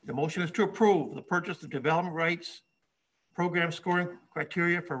 The motion is to approve the purchase of development rights program scoring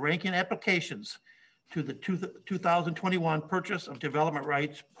criteria for ranking applications to the 2021 purchase of development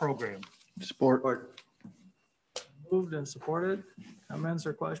rights program. Support. Moved and supported. Comments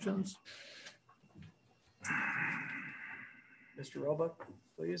or questions? Mr. Roebuck,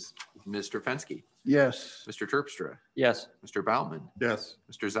 please. Mr. Fenske. Yes. Mr. Terpstra. Yes. Mr. Baumann. Yes.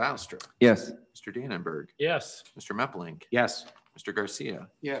 Mr. Zylstra. Yes. Mr. Dannenberg. Yes. Mr. Meppelink. Yes. Mr. Garcia.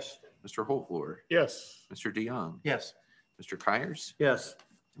 Yes. Mr. Holtvluwer. Yes. Mr. DeYoung. Yes. Mr. Kyers. Yes.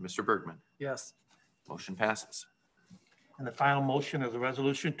 And Mr. Bergman. Yes. Motion passes. And the final motion is a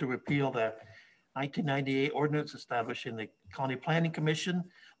resolution to repeal the 1998 ordinance establishing the County Planning Commission.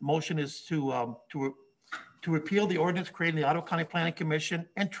 Motion is to repeal the ordinance creating the Ottawa County Planning Commission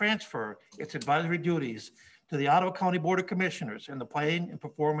and transfer its advisory duties to the Ottawa County Board of Commissioners and the Planning and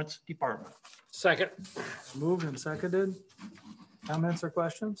Performance Department. Second. Moved and seconded. Comments or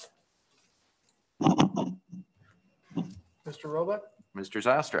questions? Mr. Roebuck? Mr.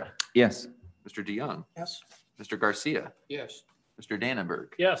 Zylstra. Yes. Mr. DeYoung. Yes. Mr. Garcia. Yes. Mr. Dannenberg.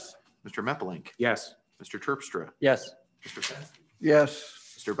 Yes. Mr. Meppelink. Yes. Mr. Terpstra. Yes. Mr. Fenske.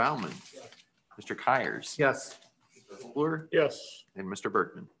 Yes. Mr. Baumann. Mr. Kyers. Yes. Mr. Holtvluwer. Yes. And Mr.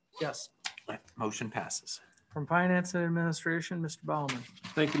 Bergman. Yes. Motion passes. From Finance and Administration, Mr. Baumann.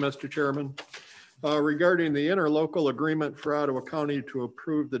 Thank you, Mr. Chairman. Regarding the interlocal agreement for Ottawa County to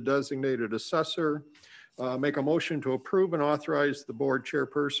approve the designated assessor, make a motion to approve and authorize the board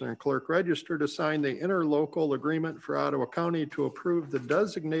chairperson and clerk register to sign the interlocal agreement for Ottawa County to approve the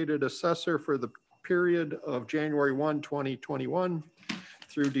designated assessor for the period of January 1, 2021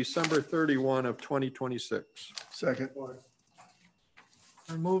 through December 31 of 2026. Second.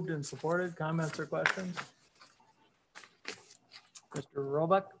 Been moved and supported. Comments or questions? Mr.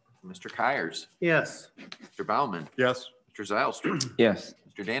 Roebuck? Mr. Kyers. Yes. Mr. Baumann. Yes. Mr. Zylstra. Yes.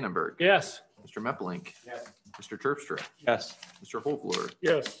 Mr. Dannenberg. Yes. Mr. Meppelink. Mr. Terpstra. Yes. Mr. Holtvluwer.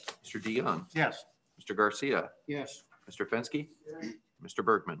 Yes. Mr. DeYoung. Yes. Mr. Garcia. Yes. Mr. Fenske. Mr.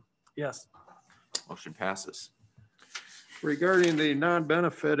 Bergman. Yes. Motion passes. Regarding the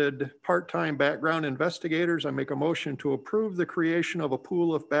non-benefited part-time background investigators, I make a motion to approve the creation of a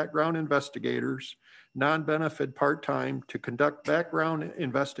pool of background investigators, non-benefit part-time, to conduct background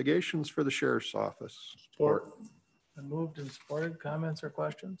investigations for the sheriff's office. Support. Been moved and supported. Comments or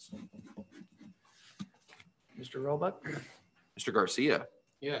questions? Mr. Roebuck? Mr. Garcia.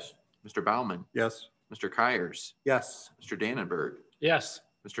 Yes. Mr. Baumann. Yes. Mr. Kyers. Yes. Mr. Dannenberg. Yes.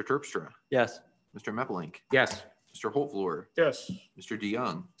 Mr. Terpstra. Yes. Mr. Meppelink. Yes. Mr. Holtvluwer. Yes. Mr.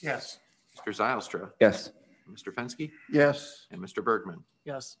 DeYoung. Yes. Mr. Zylstra. Yes. Mr. Fenske. Yes. And Mr. Bergman.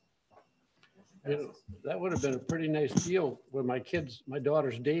 Yes. You know, that would have been a pretty nice deal when my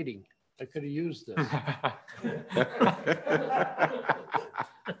daughter's dating. I could have used this.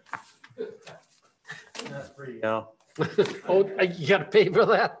 Yeah. Oh, you got to pay for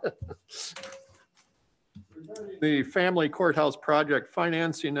that? The Family Courthouse Project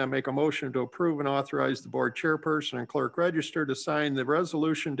financing, I make a motion to approve and authorize the board chairperson and clerk register to sign the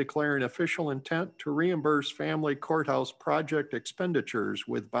resolution declaring official intent to reimburse Family Courthouse project expenditures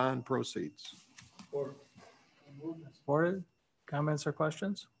with bond proceeds. Supported. Comments or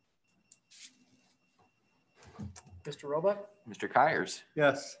questions? Mr. Roebuck? Mr. Kyers.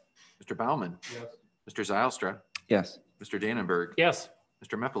 Yes. Mr. Baumann. Yes. Mr. Zylstra. Yes. Mr. Dannenberg. Yes.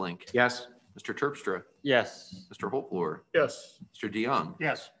 Mr. Meppelink. Yes. Mr. Terpstra. Yes. Mr. Holtvluwer. Yes. Mr. DeYoung.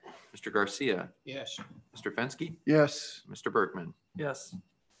 Yes. Mr. Garcia. Yes. Mr. Fenske. Yes. Mr. Bergman. Yes.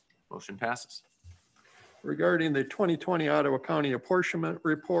 Motion passes. Regarding the 2020 Ottawa County apportionment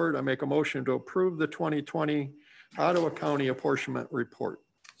report, I make a motion to approve the 2020 Ottawa County apportionment report.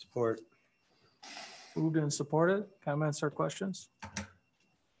 Support. Moved and supported. Comments or questions?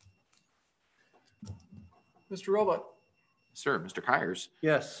 Mr. Roebuck? Sir, Mr. Kyers.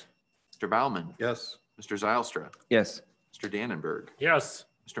 Yes. Mr. Baumann. Yes. Mr. Zylstra. Yes. Mr. Dannenberg. Yes.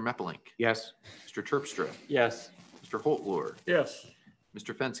 Mr. Meppelink. Yes. Mr. Terpstra. Yes. Mr. Holtvluwer. Yes.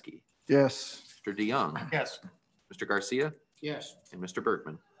 Mr. Fenske. Yes. Mr. DeYoung. Yes. Mr. Garcia. Yes. And Mr.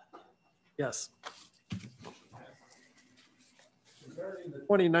 Bergman. Yes.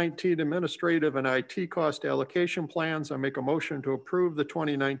 2019 administrative and IT cost allocation plans, I make a motion to approve the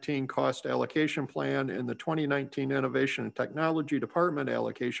 2019 cost allocation plan and the 2019 Innovation and Technology Department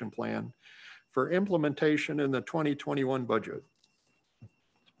allocation plan for implementation in the 2021 budget.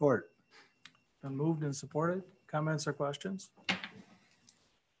 Support. Been moved and supported. Comments or questions?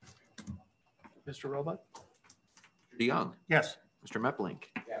 Mr. Roebuck? Mr. DeYoung. Yes. Mr. Meppelink.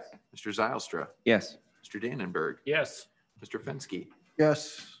 Yes. Mr. Zylstra, Yes. Mr. Dannenberg, Yes. Mr. Fensky,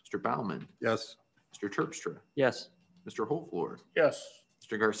 Yes. Mr. Baumann, Yes. Mr. Terpstra, Yes. Mr. Holflor, Yes.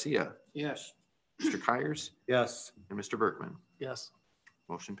 Mr. Garcia, Yes. Mr. Kyers, Yes. and Mr. Bergman. Yes.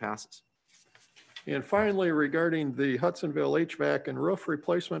 Motion passes. And finally, regarding the Hudsonville HVAC and roof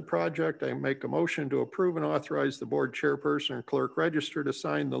replacement project, I make a motion to approve and authorize the board chairperson and clerk register to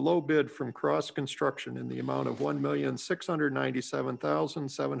sign the low bid from Cross Construction in the amount of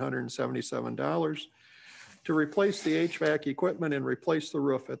 $1,697,777 to replace the HVAC equipment and replace the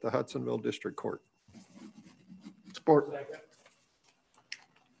roof at the Hudsonville District Court. Support.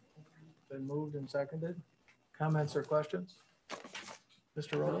 Been moved and seconded. Comments or questions?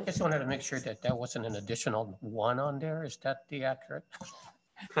 Mr. Rolo? Just wanted to make sure that that wasn't an additional one on there. Is that the accurate?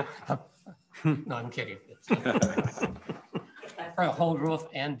 No, I'm kidding. For a whole roof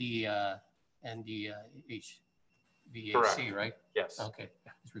and the HVAC, right? Yes. Okay,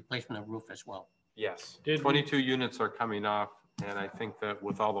 it's replacement of roof as well. Yes. 22 units are coming off, and I think that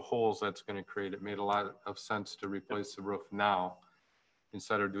with all the holes that's going to create, it made a lot of sense to replace the roof now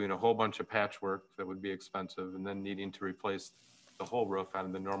instead of doing a whole bunch of patchwork that would be expensive and then needing to replace the whole roof out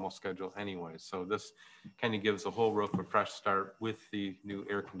of the normal schedule anyway. So this kind of gives the whole roof a fresh start with the new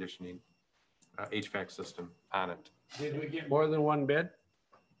air conditioning HVAC system on it. Did we get more than one bid?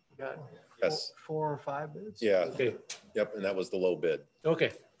 Got Yes. four or five bids? Yeah. Okay. Yep. And that was the low bid.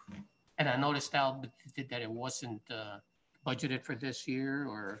 Okay. And I noticed, Al, that it wasn't budgeted for this year,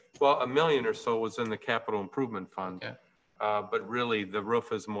 or? Well, $1 million or so was in the capital improvement fund. Okay. But really the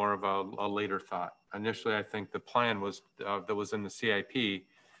roof is more of a later thought. Initially, I think the plan was that was in the CIP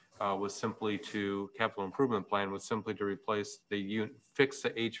was simply capital improvement plan was simply to replace the unit, fix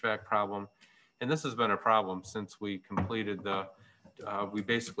the HVAC problem. And this has been a problem since we completed we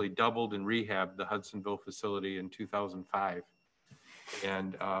basically doubled and rehabbed the Hudsonville facility in 2005.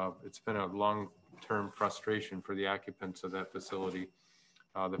 And it's been a long-term frustration for the occupants of that facility.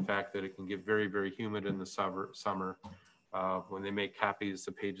 The fact that it can get very, very humid in the summer. When they make copies,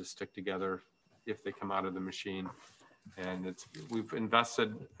 the pages stick together if they come out of the machine. And we've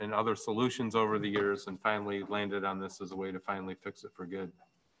invested in other solutions over the years and finally landed on this as a way to finally fix it for good.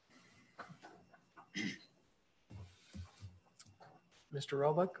 Mr.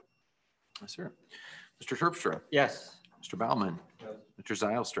 Roebuck? Yes, sir. Mr. Terpstra. Yes. Mr. Baumann. Mr.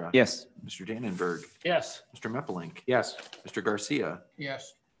 Zylstra. Yes. Mr. Dannenberg. Yes. Mr. Meppelink. Yes. Mr. Garcia.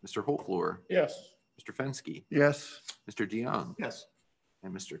 Yes. Mr. Holflor. Yes. Mr. Fensky. Yes. Mr. DeYoung. Yes.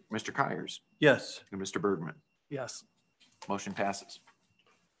 And Mr. Kyers. Yes. And Mr. Bergman. Yes. Motion passes.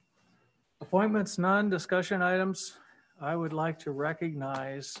 Appointments, non-discussion items. I would like to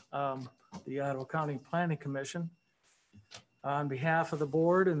recognize the Ottawa County Planning Commission. On behalf of the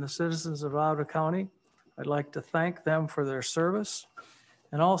board and the citizens of Ottawa County, I'd like to thank them for their service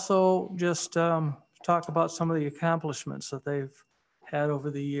and also just talk about some of the accomplishments that they've had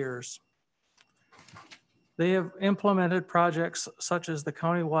over the years. They have implemented projects such as the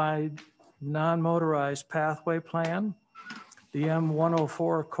countywide non-motorized pathway plan, the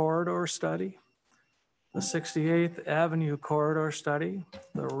M104 corridor study, the 68th Avenue corridor study,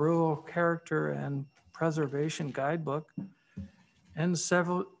 the rural character and preservation guidebook, and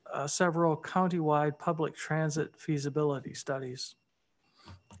several countywide public transit feasibility studies.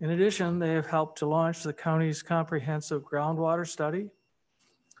 In addition, they have helped to launch the county's comprehensive groundwater study.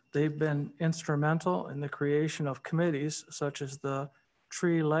 They've been instrumental in the creation of committees such as the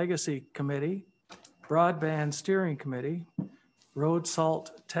Tree Legacy Committee, Broadband Steering Committee, Road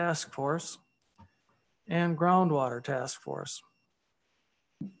Salt Task Force, and Groundwater Task Force.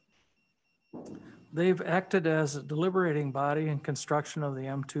 They've acted as a deliberating body in construction of the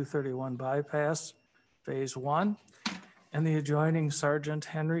M231 bypass, Phase 1, and the adjoining Sergeant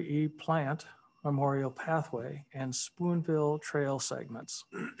Henry E. Plant Memorial Pathway and Spoonville Trail segments.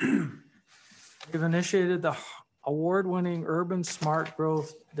 They've initiated the award-winning Urban Smart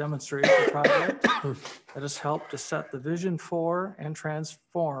Growth Demonstration Project that has helped to set the vision for and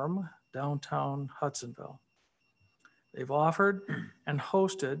transform downtown Hudsonville. They've offered and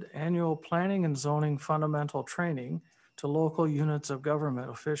hosted annual planning and zoning fundamental training to local units of government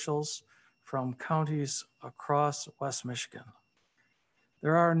officials from counties across West Michigan.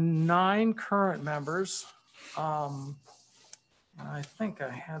 There are 9 current members. And I think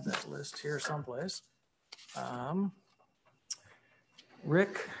I have that list here someplace.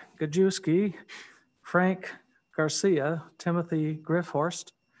 Rick Gajewski, Frank Garcia, Timothy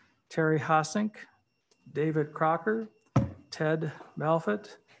Griffhorst, Terry Hassink, David Crocker, Ted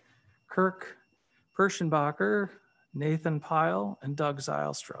Malfit, Kirk Perschenbacher, Nathan Pyle, and Doug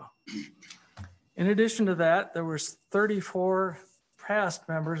Zylstra. In addition to that, there was 34 past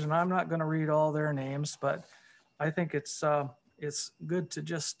members, and I'm not going to read all their names, but I think it's good to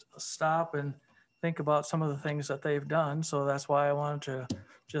just stop and think about some of the things that they've done. So that's why I wanted to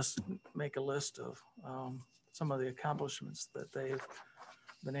just make a list of some of the accomplishments that they've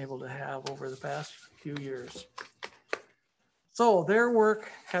been able to have over the past few years. So their work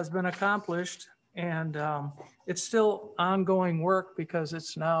has been accomplished, and it's still ongoing work because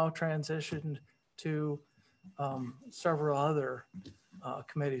it's now transitioned to several other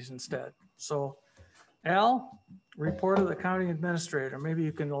committees instead. So Al, report of the county administrator. Maybe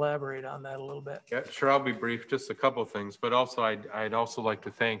you can elaborate on that a little bit. Yeah, sure. I'll be brief, just a couple of things, but also I'd also like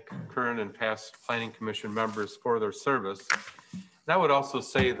to thank current and past planning commission members for their service. And I would also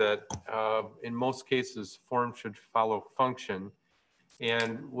say that in most cases, form should follow function.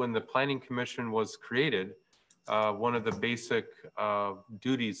 And when the planning commission was created, one of the basic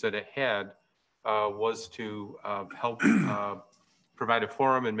duties that it had was to help provide a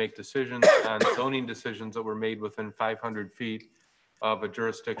forum and make decisions on zoning decisions that were made within 500 feet of a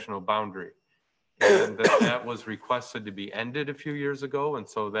jurisdictional boundary. And that was requested to be ended a few years ago. And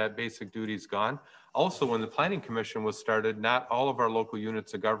so that basic duty is gone. Also, when the planning commission was started, not all of our local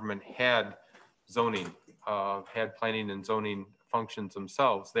units of government had zoning, had planning and zoning functions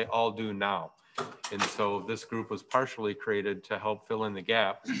themselves. They all do now. And so this group was partially created to help fill in the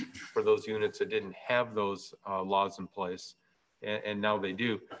gaps for those units that didn't have those laws in place. And now they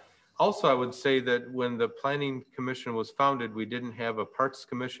do. Also, I would say that when the Planning Commission was founded, we didn't have a Parks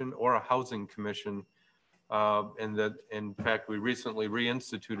Commission or a Housing Commission. And that, in fact, we recently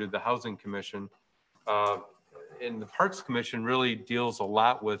reinstituted the Housing Commission. And the Parks Commission really deals a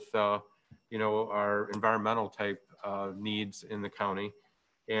lot with, you know, our environmental type needs in the county.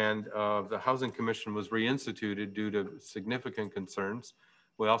 And the Housing Commission was reinstituted due to significant concerns.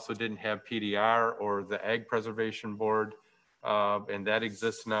 We also didn't have PDR or the Ag Preservation Board. And that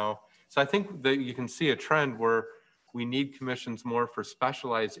exists now. So I think that you can see a trend where we need commissions more for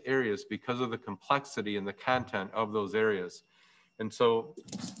specialized areas because of the complexity and the content of those areas. And so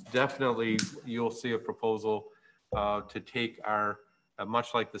definitely you'll see a proposal to take our,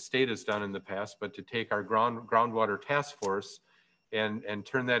 much like the state has done in the past, but to take our groundwater task force and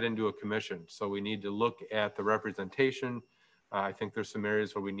turn that into a commission. So we need to look at the representation. I think there's some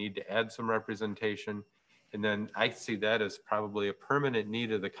areas where we need to add some representation. And then I see that as probably a permanent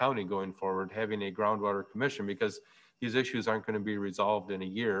need of the county going forward, having a groundwater commission, because these issues aren't going to be resolved in a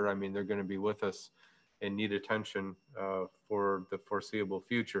year. I mean, they're going to be with us and need attention for the foreseeable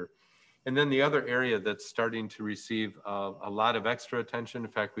future. And then the other area that's starting to receive a lot of extra attention,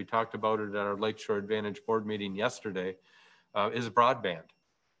 in fact, we talked about it at our Lakeshore Advantage board meeting yesterday, is broadband.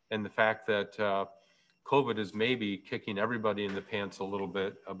 And the fact that COVID is maybe kicking everybody in the pants a little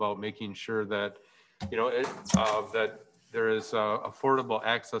bit about making sure that you know, that there is affordable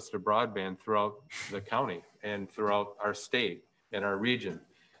access to broadband throughout the county and throughout our state and our region,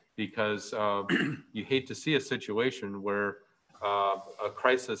 because you hate to see a situation where a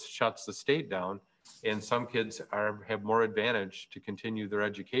crisis shuts the state down and some kids have more advantage to continue their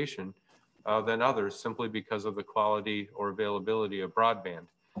education than others simply because of the quality or availability of broadband.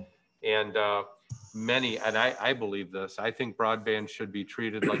 And many, and I believe this, I think broadband should be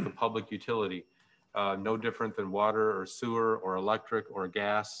treated like a public utility. No different than water or sewer or electric or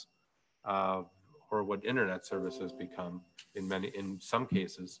gas or what internet services become in some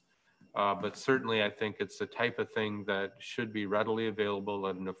cases. But certainly I think it's the type of thing that should be readily available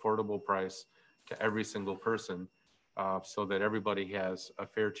at an affordable price to every single person so that everybody has a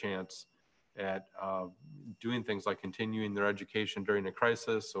fair chance at doing things like continuing their education during a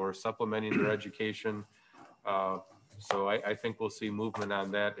crisis or supplementing their education. So I think we'll see movement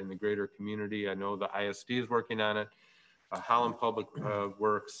on that in the greater community. I know the ISD is working on it. Holland Public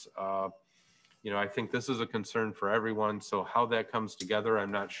Works. You know, I think this is a concern for everyone. So how that comes together,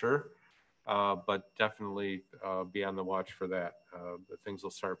 I'm not sure, but definitely be on the watch for that. Things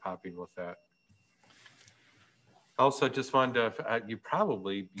will start popping with that. Also, just wanted to, you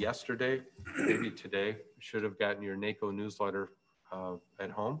probably yesterday, maybe today, should have gotten your NACO newsletter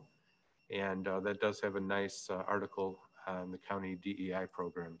at home. And that does have a nice article on the county DEI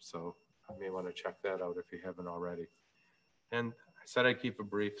program. So you may want to check that out if you haven't already. And I said I'd keep it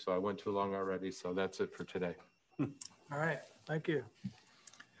brief, so I went too long already. So that's it for today. All right, thank you.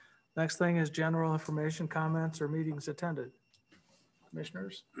 Next thing is general information, comments, or meetings attended.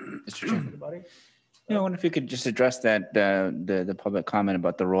 Commissioners? Mr. Chairman. Anybody? Yeah, I wonder if you could just address that, the public comment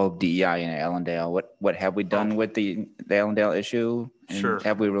about the role of DEI in Allendale. What have we done with the Allendale issue? And sure.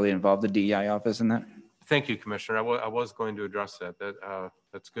 Have we really involved the DEI office in that? Thank you, Commissioner. I was going to address that.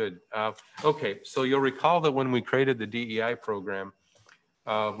 That's good. Okay, so you'll recall that when we created the DEI program,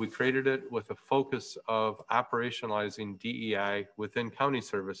 We created it with a focus of operationalizing DEI within county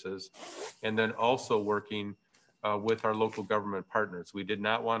services, and then also working with our local government partners. We did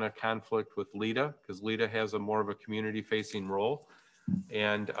not want a conflict with LEDA because LEDA has a more of a community-facing role.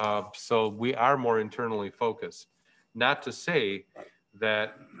 And so we are more internally focused. Not to say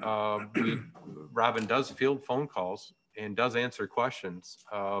that Robin does field phone calls and does answer questions,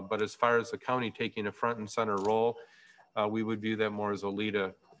 but as far as the county taking a front and center role, we would view that more as a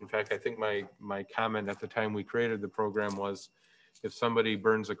LEDA. In fact, I think my comment at the time we created the program was, if somebody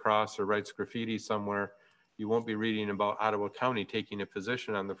burns a cross or writes graffiti somewhere, you won't be reading about Ottawa County taking a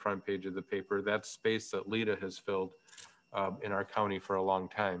position on the front page of the paper. That's space that LEDA has filled in our county for a long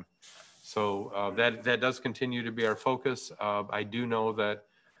time. So that does continue to be our focus. I do know that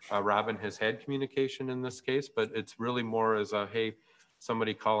Robin has had communication in this case, but it's really more as a, hey,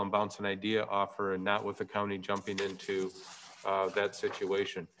 somebody call and bounce an idea offer, and not with the county jumping into that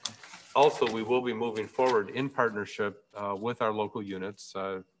situation. Also, we will be moving forward in partnership with our local units.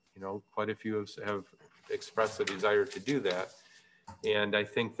 You know, quite a few have expressed a desire to do that. And I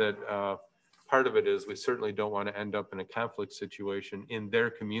think that part of it is we certainly don't want to end up in a conflict situation in their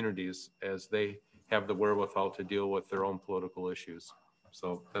communities as they have the wherewithal to deal with their own political issues.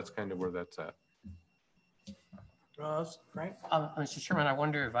 So that's kind of where that's at. Frank? Mr. Chairman, I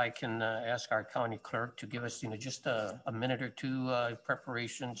wonder if I can ask our county clerk to give us, just a minute or two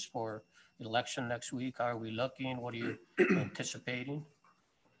preparations for election next week. How are we looking? What are you anticipating?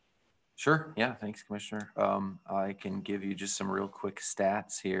 Sure. Yeah. Thanks, Commissioner. I can give you just some real quick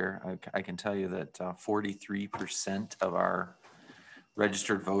stats here. I can tell you that 43% of our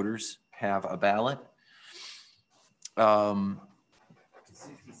registered voters have a ballot.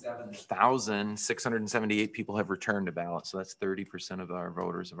 67,678 people have returned a ballot. So that's 30% of our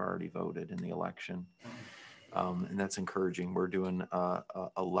voters have already voted in the election. And that's encouraging. We're doing a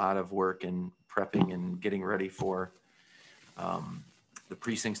lot of work in prepping and getting ready for the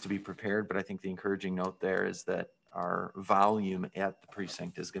precincts to be prepared. But I think the encouraging note there is that our volume at the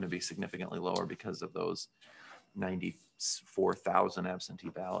precinct is going to be significantly lower because of those 94,000 absentee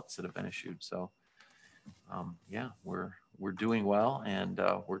ballots that have been issued. So yeah, we're doing well, and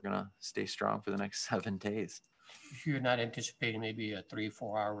we're going to stay strong for the next 7 days. You're not anticipating maybe a 3-4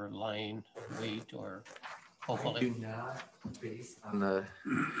 hour line wait, or hopefully? I do not, based on the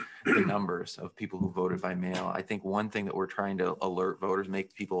numbers of people who voted by mail. I think one thing that we're trying to alert voters,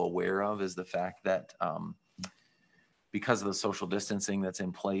 make people aware of, is the fact that because of the social distancing that's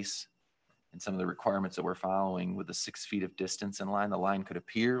in place and some of the requirements that we're following with the 6 feet of distance in line, the line could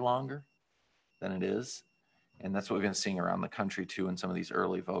appear longer than it is. And that's what we've been seeing around the country too, in some of these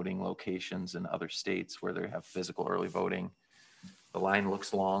early voting locations in other states where they have physical early voting. The line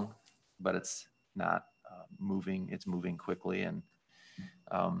looks long, but it's not moving. It's moving quickly. And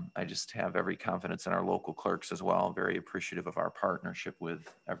I just have every confidence in our local clerks as well. I'm very appreciative of our partnership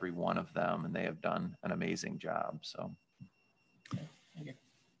with every one of them, and they have done an amazing job. So.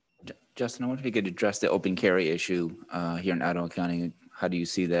 Justin, I wonder if you could address the open carry issue here in Ottawa County. How do you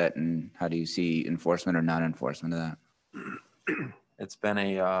see that, and how do you see enforcement or non-enforcement of that? It's been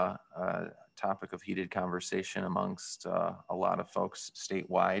a topic of heated conversation amongst a lot of folks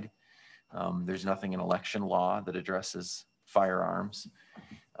statewide. There's nothing in election law that addresses firearms,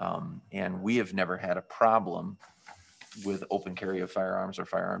 and we have never had a problem with open carry of firearms or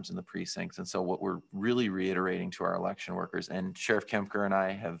firearms in the precincts. And so what we're really reiterating to our election workers, and Sheriff Kempker and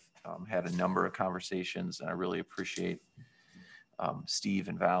I have had a number of conversations, and I really appreciate Steve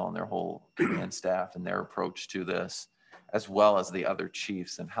and Val and their whole command staff and their approach to this, as well as the other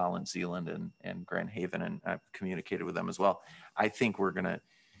chiefs in Holland, Zeeland, and Grand Haven, and I've communicated with them as well. I think we're going to,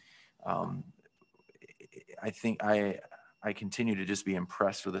 I continue to just be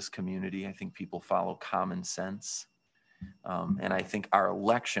impressed with this community. I think people follow common sense. And I think our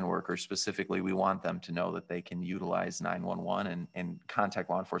election workers specifically, we want them to know that they can utilize 911 and contact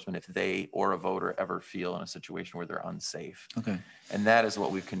law enforcement if they or a voter ever feel in a situation where they're unsafe. Okay. And that is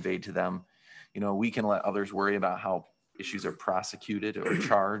what we've conveyed to them. You know, we can let others worry about how issues are prosecuted or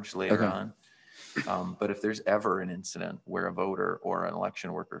charged later on. But if there's ever an incident where a voter or an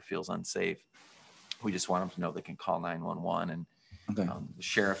election worker feels unsafe, we just want them to know they can call 911. And the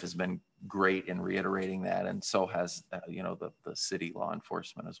sheriff has been great in reiterating that, and so has the city law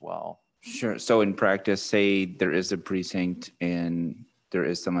enforcement as well. Sure. So in practice, say there is a precinct and there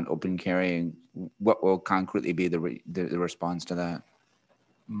is someone open carrying, what will concretely be the response to that?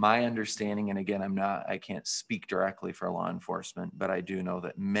 My understanding, and again, I can't speak directly for law enforcement, but I do know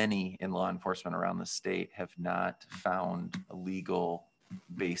that many in law enforcement around the state have not found a legal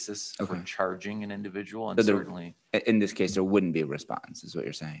basis for charging an individual, and So there- certainly, in this case, there wouldn't be a response, is what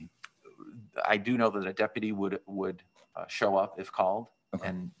you're saying? I do know that a deputy would show up if called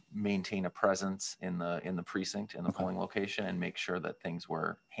and maintain a presence in the precinct, in the polling location, and make sure that things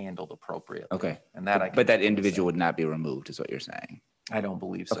were handled appropriately. Okay. And that I can But that certainly individual say. would not be removed, is what you're saying? I don't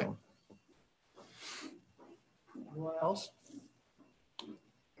believe so. Anyone else?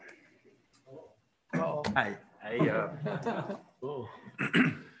 Hi, I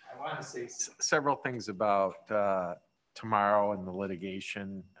want to say several things about tomorrow and the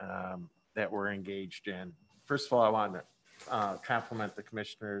litigation that we're engaged in. First of all, I want to compliment the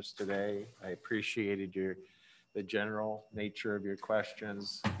commissioners today. I appreciated the general nature of your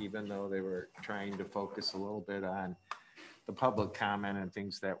questions, even though they were trying to focus a little bit on the public comment and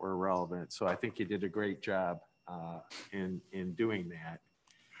things that were relevant. So I think you did a great job in doing that.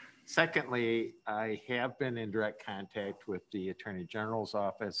 Secondly, I have been in direct contact with the Attorney General's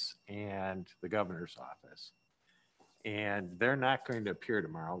office and the Governor's office. And they're not going to appear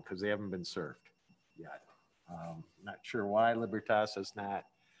tomorrow because they haven't been served yet. Not sure why Libertas has not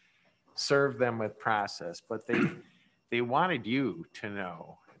served them with process, but they wanted you to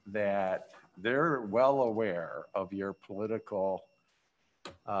know that they're well aware of your political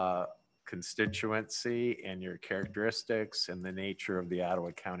constituency and your characteristics and the nature of the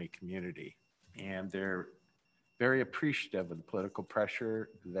Ottawa County community. And they're very appreciative of the political pressure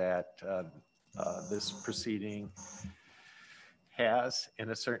that this proceeding has, in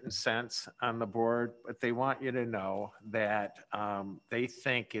a certain sense, on the board. But they want you to know that they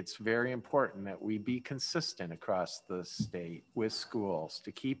think it's very important that we be consistent across the state with schools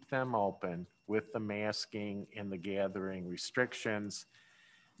to keep them open with the masking and the gathering restrictions.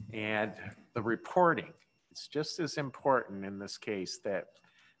 And the reporting, it's just as important in this case that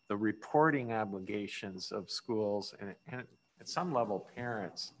the reporting obligations of schools and at some level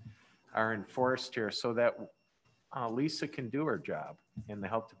parents are enforced here so that Lisa can do her job and the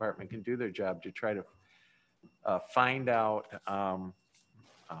health department can do their job to try to find out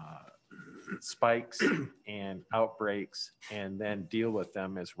spikes and outbreaks and then deal with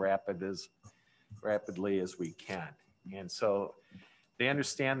them as rapidly as we can. And so they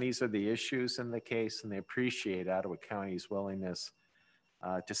understand these are the issues in the case, and they appreciate Ottawa County's willingness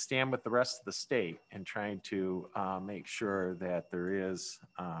to stand with the rest of the state and trying to make sure that there is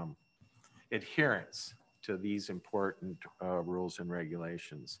adherence to these important rules and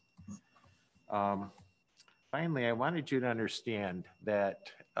regulations. Finally, I wanted you to understand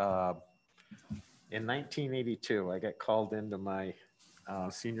that in 1982, I got called into my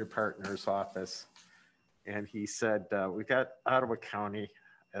senior partner's office. And he said, we got Ottawa County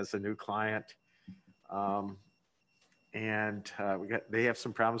as a new client. They have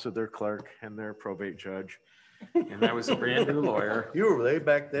some problems with their clerk and their probate judge. And I was a brand new lawyer. You were way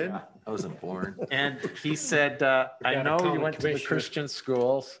back then? Yeah. I wasn't born. And he said, I know you went to the Christian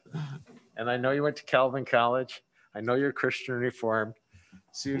schools, and I know you went to Calvin College. I know you're Christian Reformed.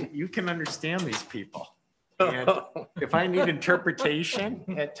 So you can understand these people. And if I need interpretation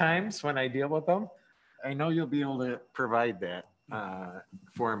at times when I deal with them, I know you'll be able to provide that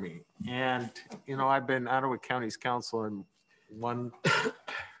for me. And, you know, I've been Ottawa County's council in one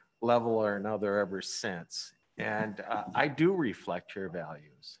level or another ever since. And I do reflect your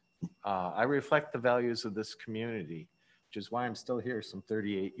values. I reflect the values of this community, which is why I'm still here some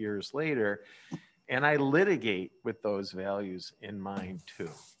 38 years later. And I litigate with those values in mind too.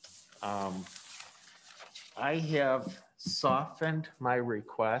 I have softened my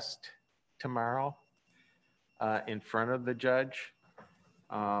request tomorrow in front of the judge,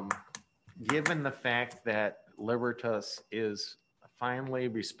 given the fact that Libertas is finally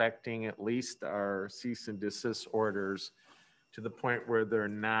respecting at least our cease and desist orders to the point where they're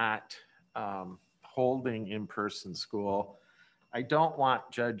not holding in-person school. I don't want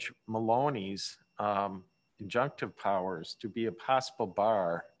Judge Maloney's injunctive powers to be a possible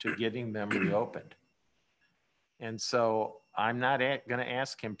bar to getting them reopened. And so I'm not going to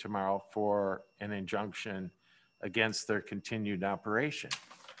ask him tomorrow for an injunction against their continued operation.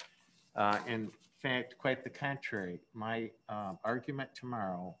 In fact, quite the contrary. My argument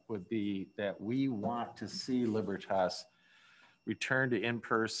tomorrow would be that we want to see Libertas return to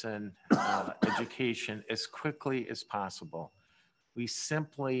in-person education as quickly as possible. We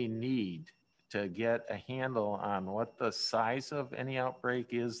simply need to get a handle on what the size of any outbreak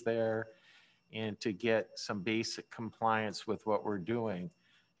is there and to get some basic compliance with what we're doing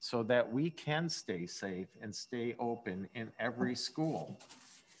so that we can stay safe and stay open in every school.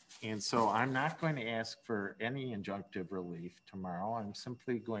 And so I'm not going to ask for any injunctive relief tomorrow. I'm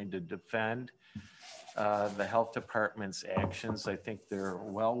simply going to defend the health department's actions. I think they're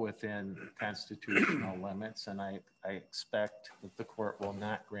well within constitutional limits, and I expect that the court will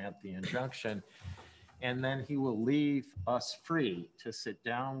not grant the injunction. And then he will leave us free to sit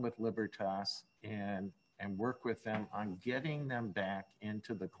down with Libertas and work with them on getting them back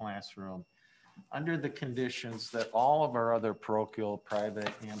into the classroom under the conditions that all of our other parochial,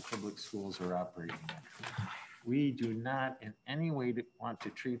 private, and public schools are operating in. We do not in any way want to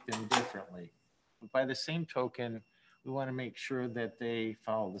treat them differently. But by the same token, we want to make sure that they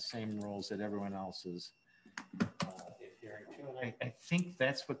follow the same rules that everyone else is adhering to. I think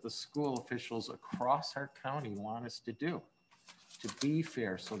that's what the school officials across our county want us to do, to be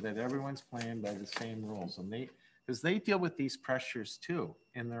fair so that everyone's playing by the same rules. And because they deal with these pressures too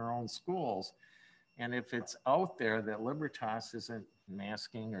in their own schools. And if it's out there that Libertas isn't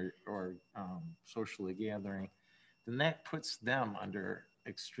masking or socially gathering, then that puts them under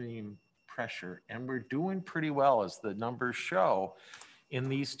extreme pressure. And we're doing pretty well, as the numbers show, in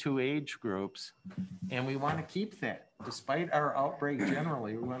these two age groups. And we want to keep that. Despite our outbreak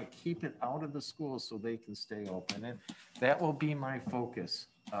generally, we want to keep it out of the schools so they can stay open. And that will be my focus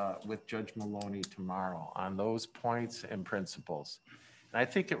with Judge Maloney tomorrow on those points and principles. And I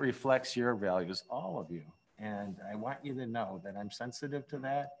think it reflects your values, all of you. And I want you to know that I'm sensitive to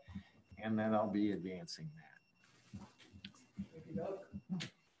that and that I'll be advancing that.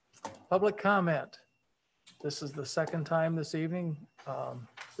 Public comment. This is the second time this evening,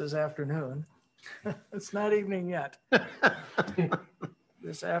 this afternoon. It's not evening yet.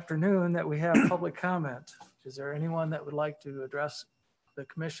 This afternoon that we have public comment. Is there anyone that would like to address the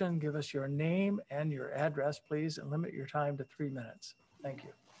commission? Give us your name and your address, please, and limit your time to 3 minutes. Thank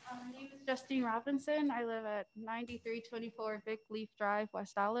you. My name is Justine Robinson. I live at 9324 Vic Leaf Drive,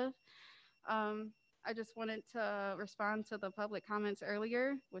 West Olive. I just wanted to respond to the public comments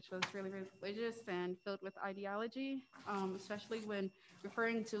earlier, which was really religious and filled with ideology, especially when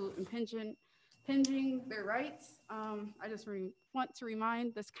referring to impinging their rights. I just want to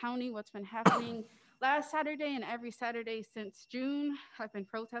remind this county what's been happening last Saturday and every Saturday since June. I've been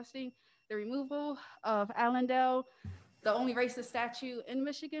protesting the removal of Allendale, the only racist statue in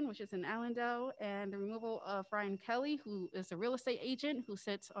Michigan, which is in Allendale, and the removal of Brian Kelly, who is a real estate agent who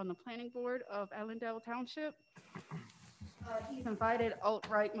sits on the planning board of Allendale Township. He's invited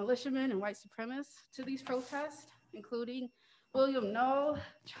alt-right militiamen and white supremacists to these protests, including William Knoll,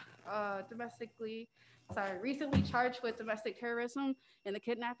 recently charged with domestic terrorism in the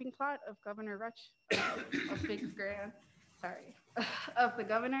kidnapping plot of Governor of the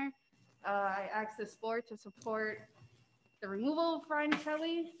governor. I asked this board to support the removal of Brian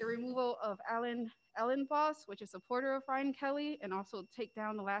Kelly, the removal of Ellen Voss, which is a supporter of Brian Kelly, and also take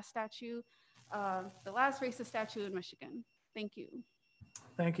down the last statue, the last racist statue in Michigan. Thank you.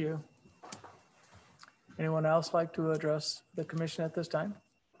 Thank you. Anyone else like to address the commission at this time?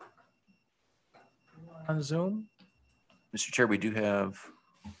 On Zoom? Mr. Chair, we do have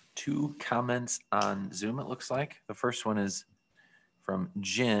 2 comments on Zoom, it looks like. The first one is from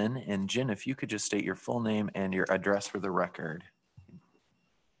Jen. And Jen, if you could just state your full name and your address for the record.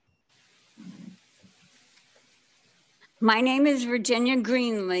 My name is Virginia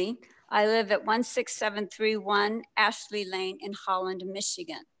Greenlee. I live at 16731 Ashley Lane in Holland,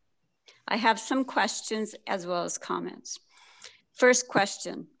 Michigan. I have some questions as well as comments. First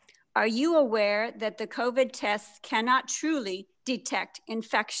question, are you aware that the COVID tests cannot truly detect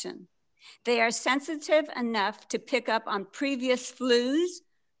infection? They are sensitive enough to pick up on previous flus,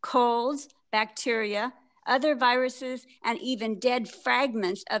 colds, bacteria, other viruses, and even dead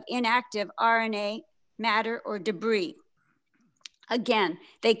fragments of inactive RNA, matter, or debris. Again,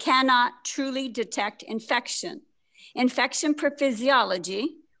 they cannot truly detect infection. Infection per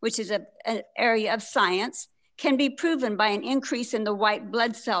physiology, which is an area of science, can be proven by an increase in the white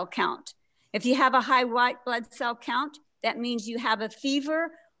blood cell count. If you have a high white blood cell count, that means you have a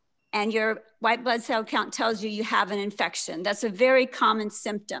fever and your white blood cell count tells you you have an infection. That's a very common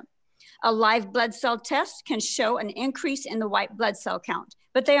symptom. A live blood cell test can show an increase in the white blood cell count,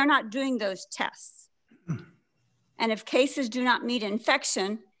 but they are not doing those tests. And if cases do not meet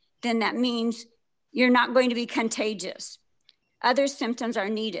infection, then that means you're not going to be contagious. Other symptoms are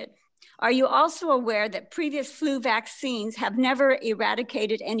needed. Are you also aware that previous flu vaccines have never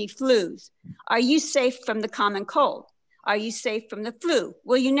eradicated any flus? Are you safe from the common cold? Are you safe from the flu?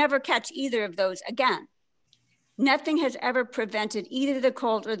 Will you never catch either of those again? Nothing has ever prevented either the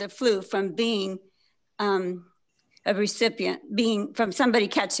cold or the flu from being a recipient, from somebody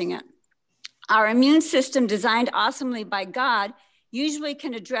catching it. Our immune system, designed awesomely by God, usually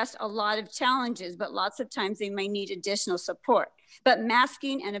can address a lot of challenges, but lots of times they may need additional support. But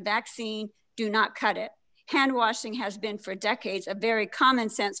masking and a vaccine do not cut it. Hand washing has been for decades a very common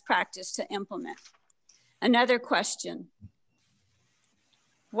sense practice to implement. Another question.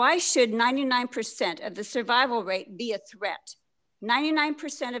 Why should 99% of the survival rate be a threat?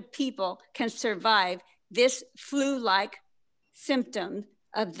 99% of people can survive this flu-like symptom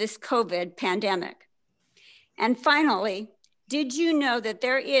of this COVID pandemic. And finally, did you know that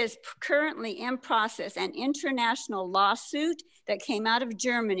there is currently in process an international lawsuit that came out of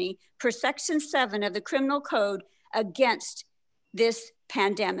Germany per Section 7 of the Criminal Code against this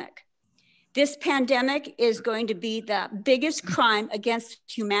pandemic? This pandemic is going to be the biggest crime against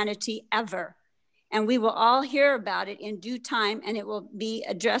humanity ever. And we will all hear about it in due time, and it will be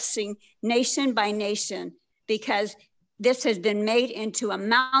addressing nation by nation, because this has been made into a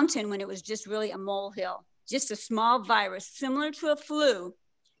mountain when it was just really a molehill, just a small virus similar to a flu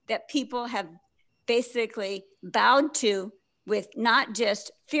that people have basically bowed to with not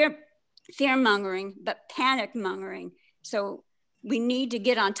just fear-mongering, but panic-mongering. So we need to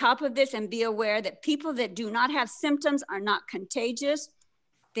get on top of this and be aware that people that do not have symptoms are not contagious.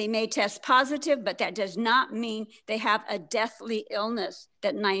 They may test positive, but that does not mean they have a deathly illness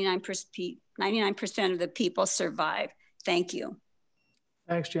that 99% of the people survive. Thank you.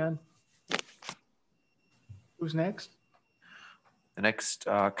 Thanks, Jen. Who's next? The next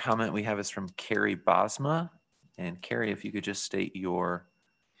comment we have is from Carrie Bosma. And Carrie, if you could just state your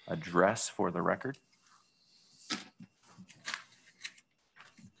address for the record.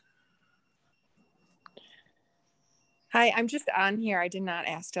 Hi, I'm just on here. I did not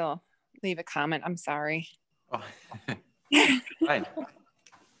ask to leave a comment. I'm sorry. Oh. Fine.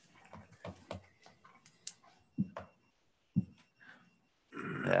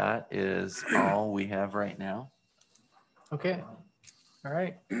 That is all we have right now. Okay. All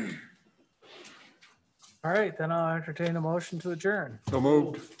right. All right, then I'll entertain a motion to adjourn. So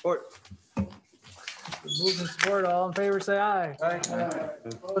moved. Support. Move and support. All in favor, say aye. Aye.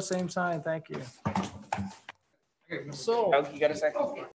 Opposed, same sign. Thank you. So. You got a second?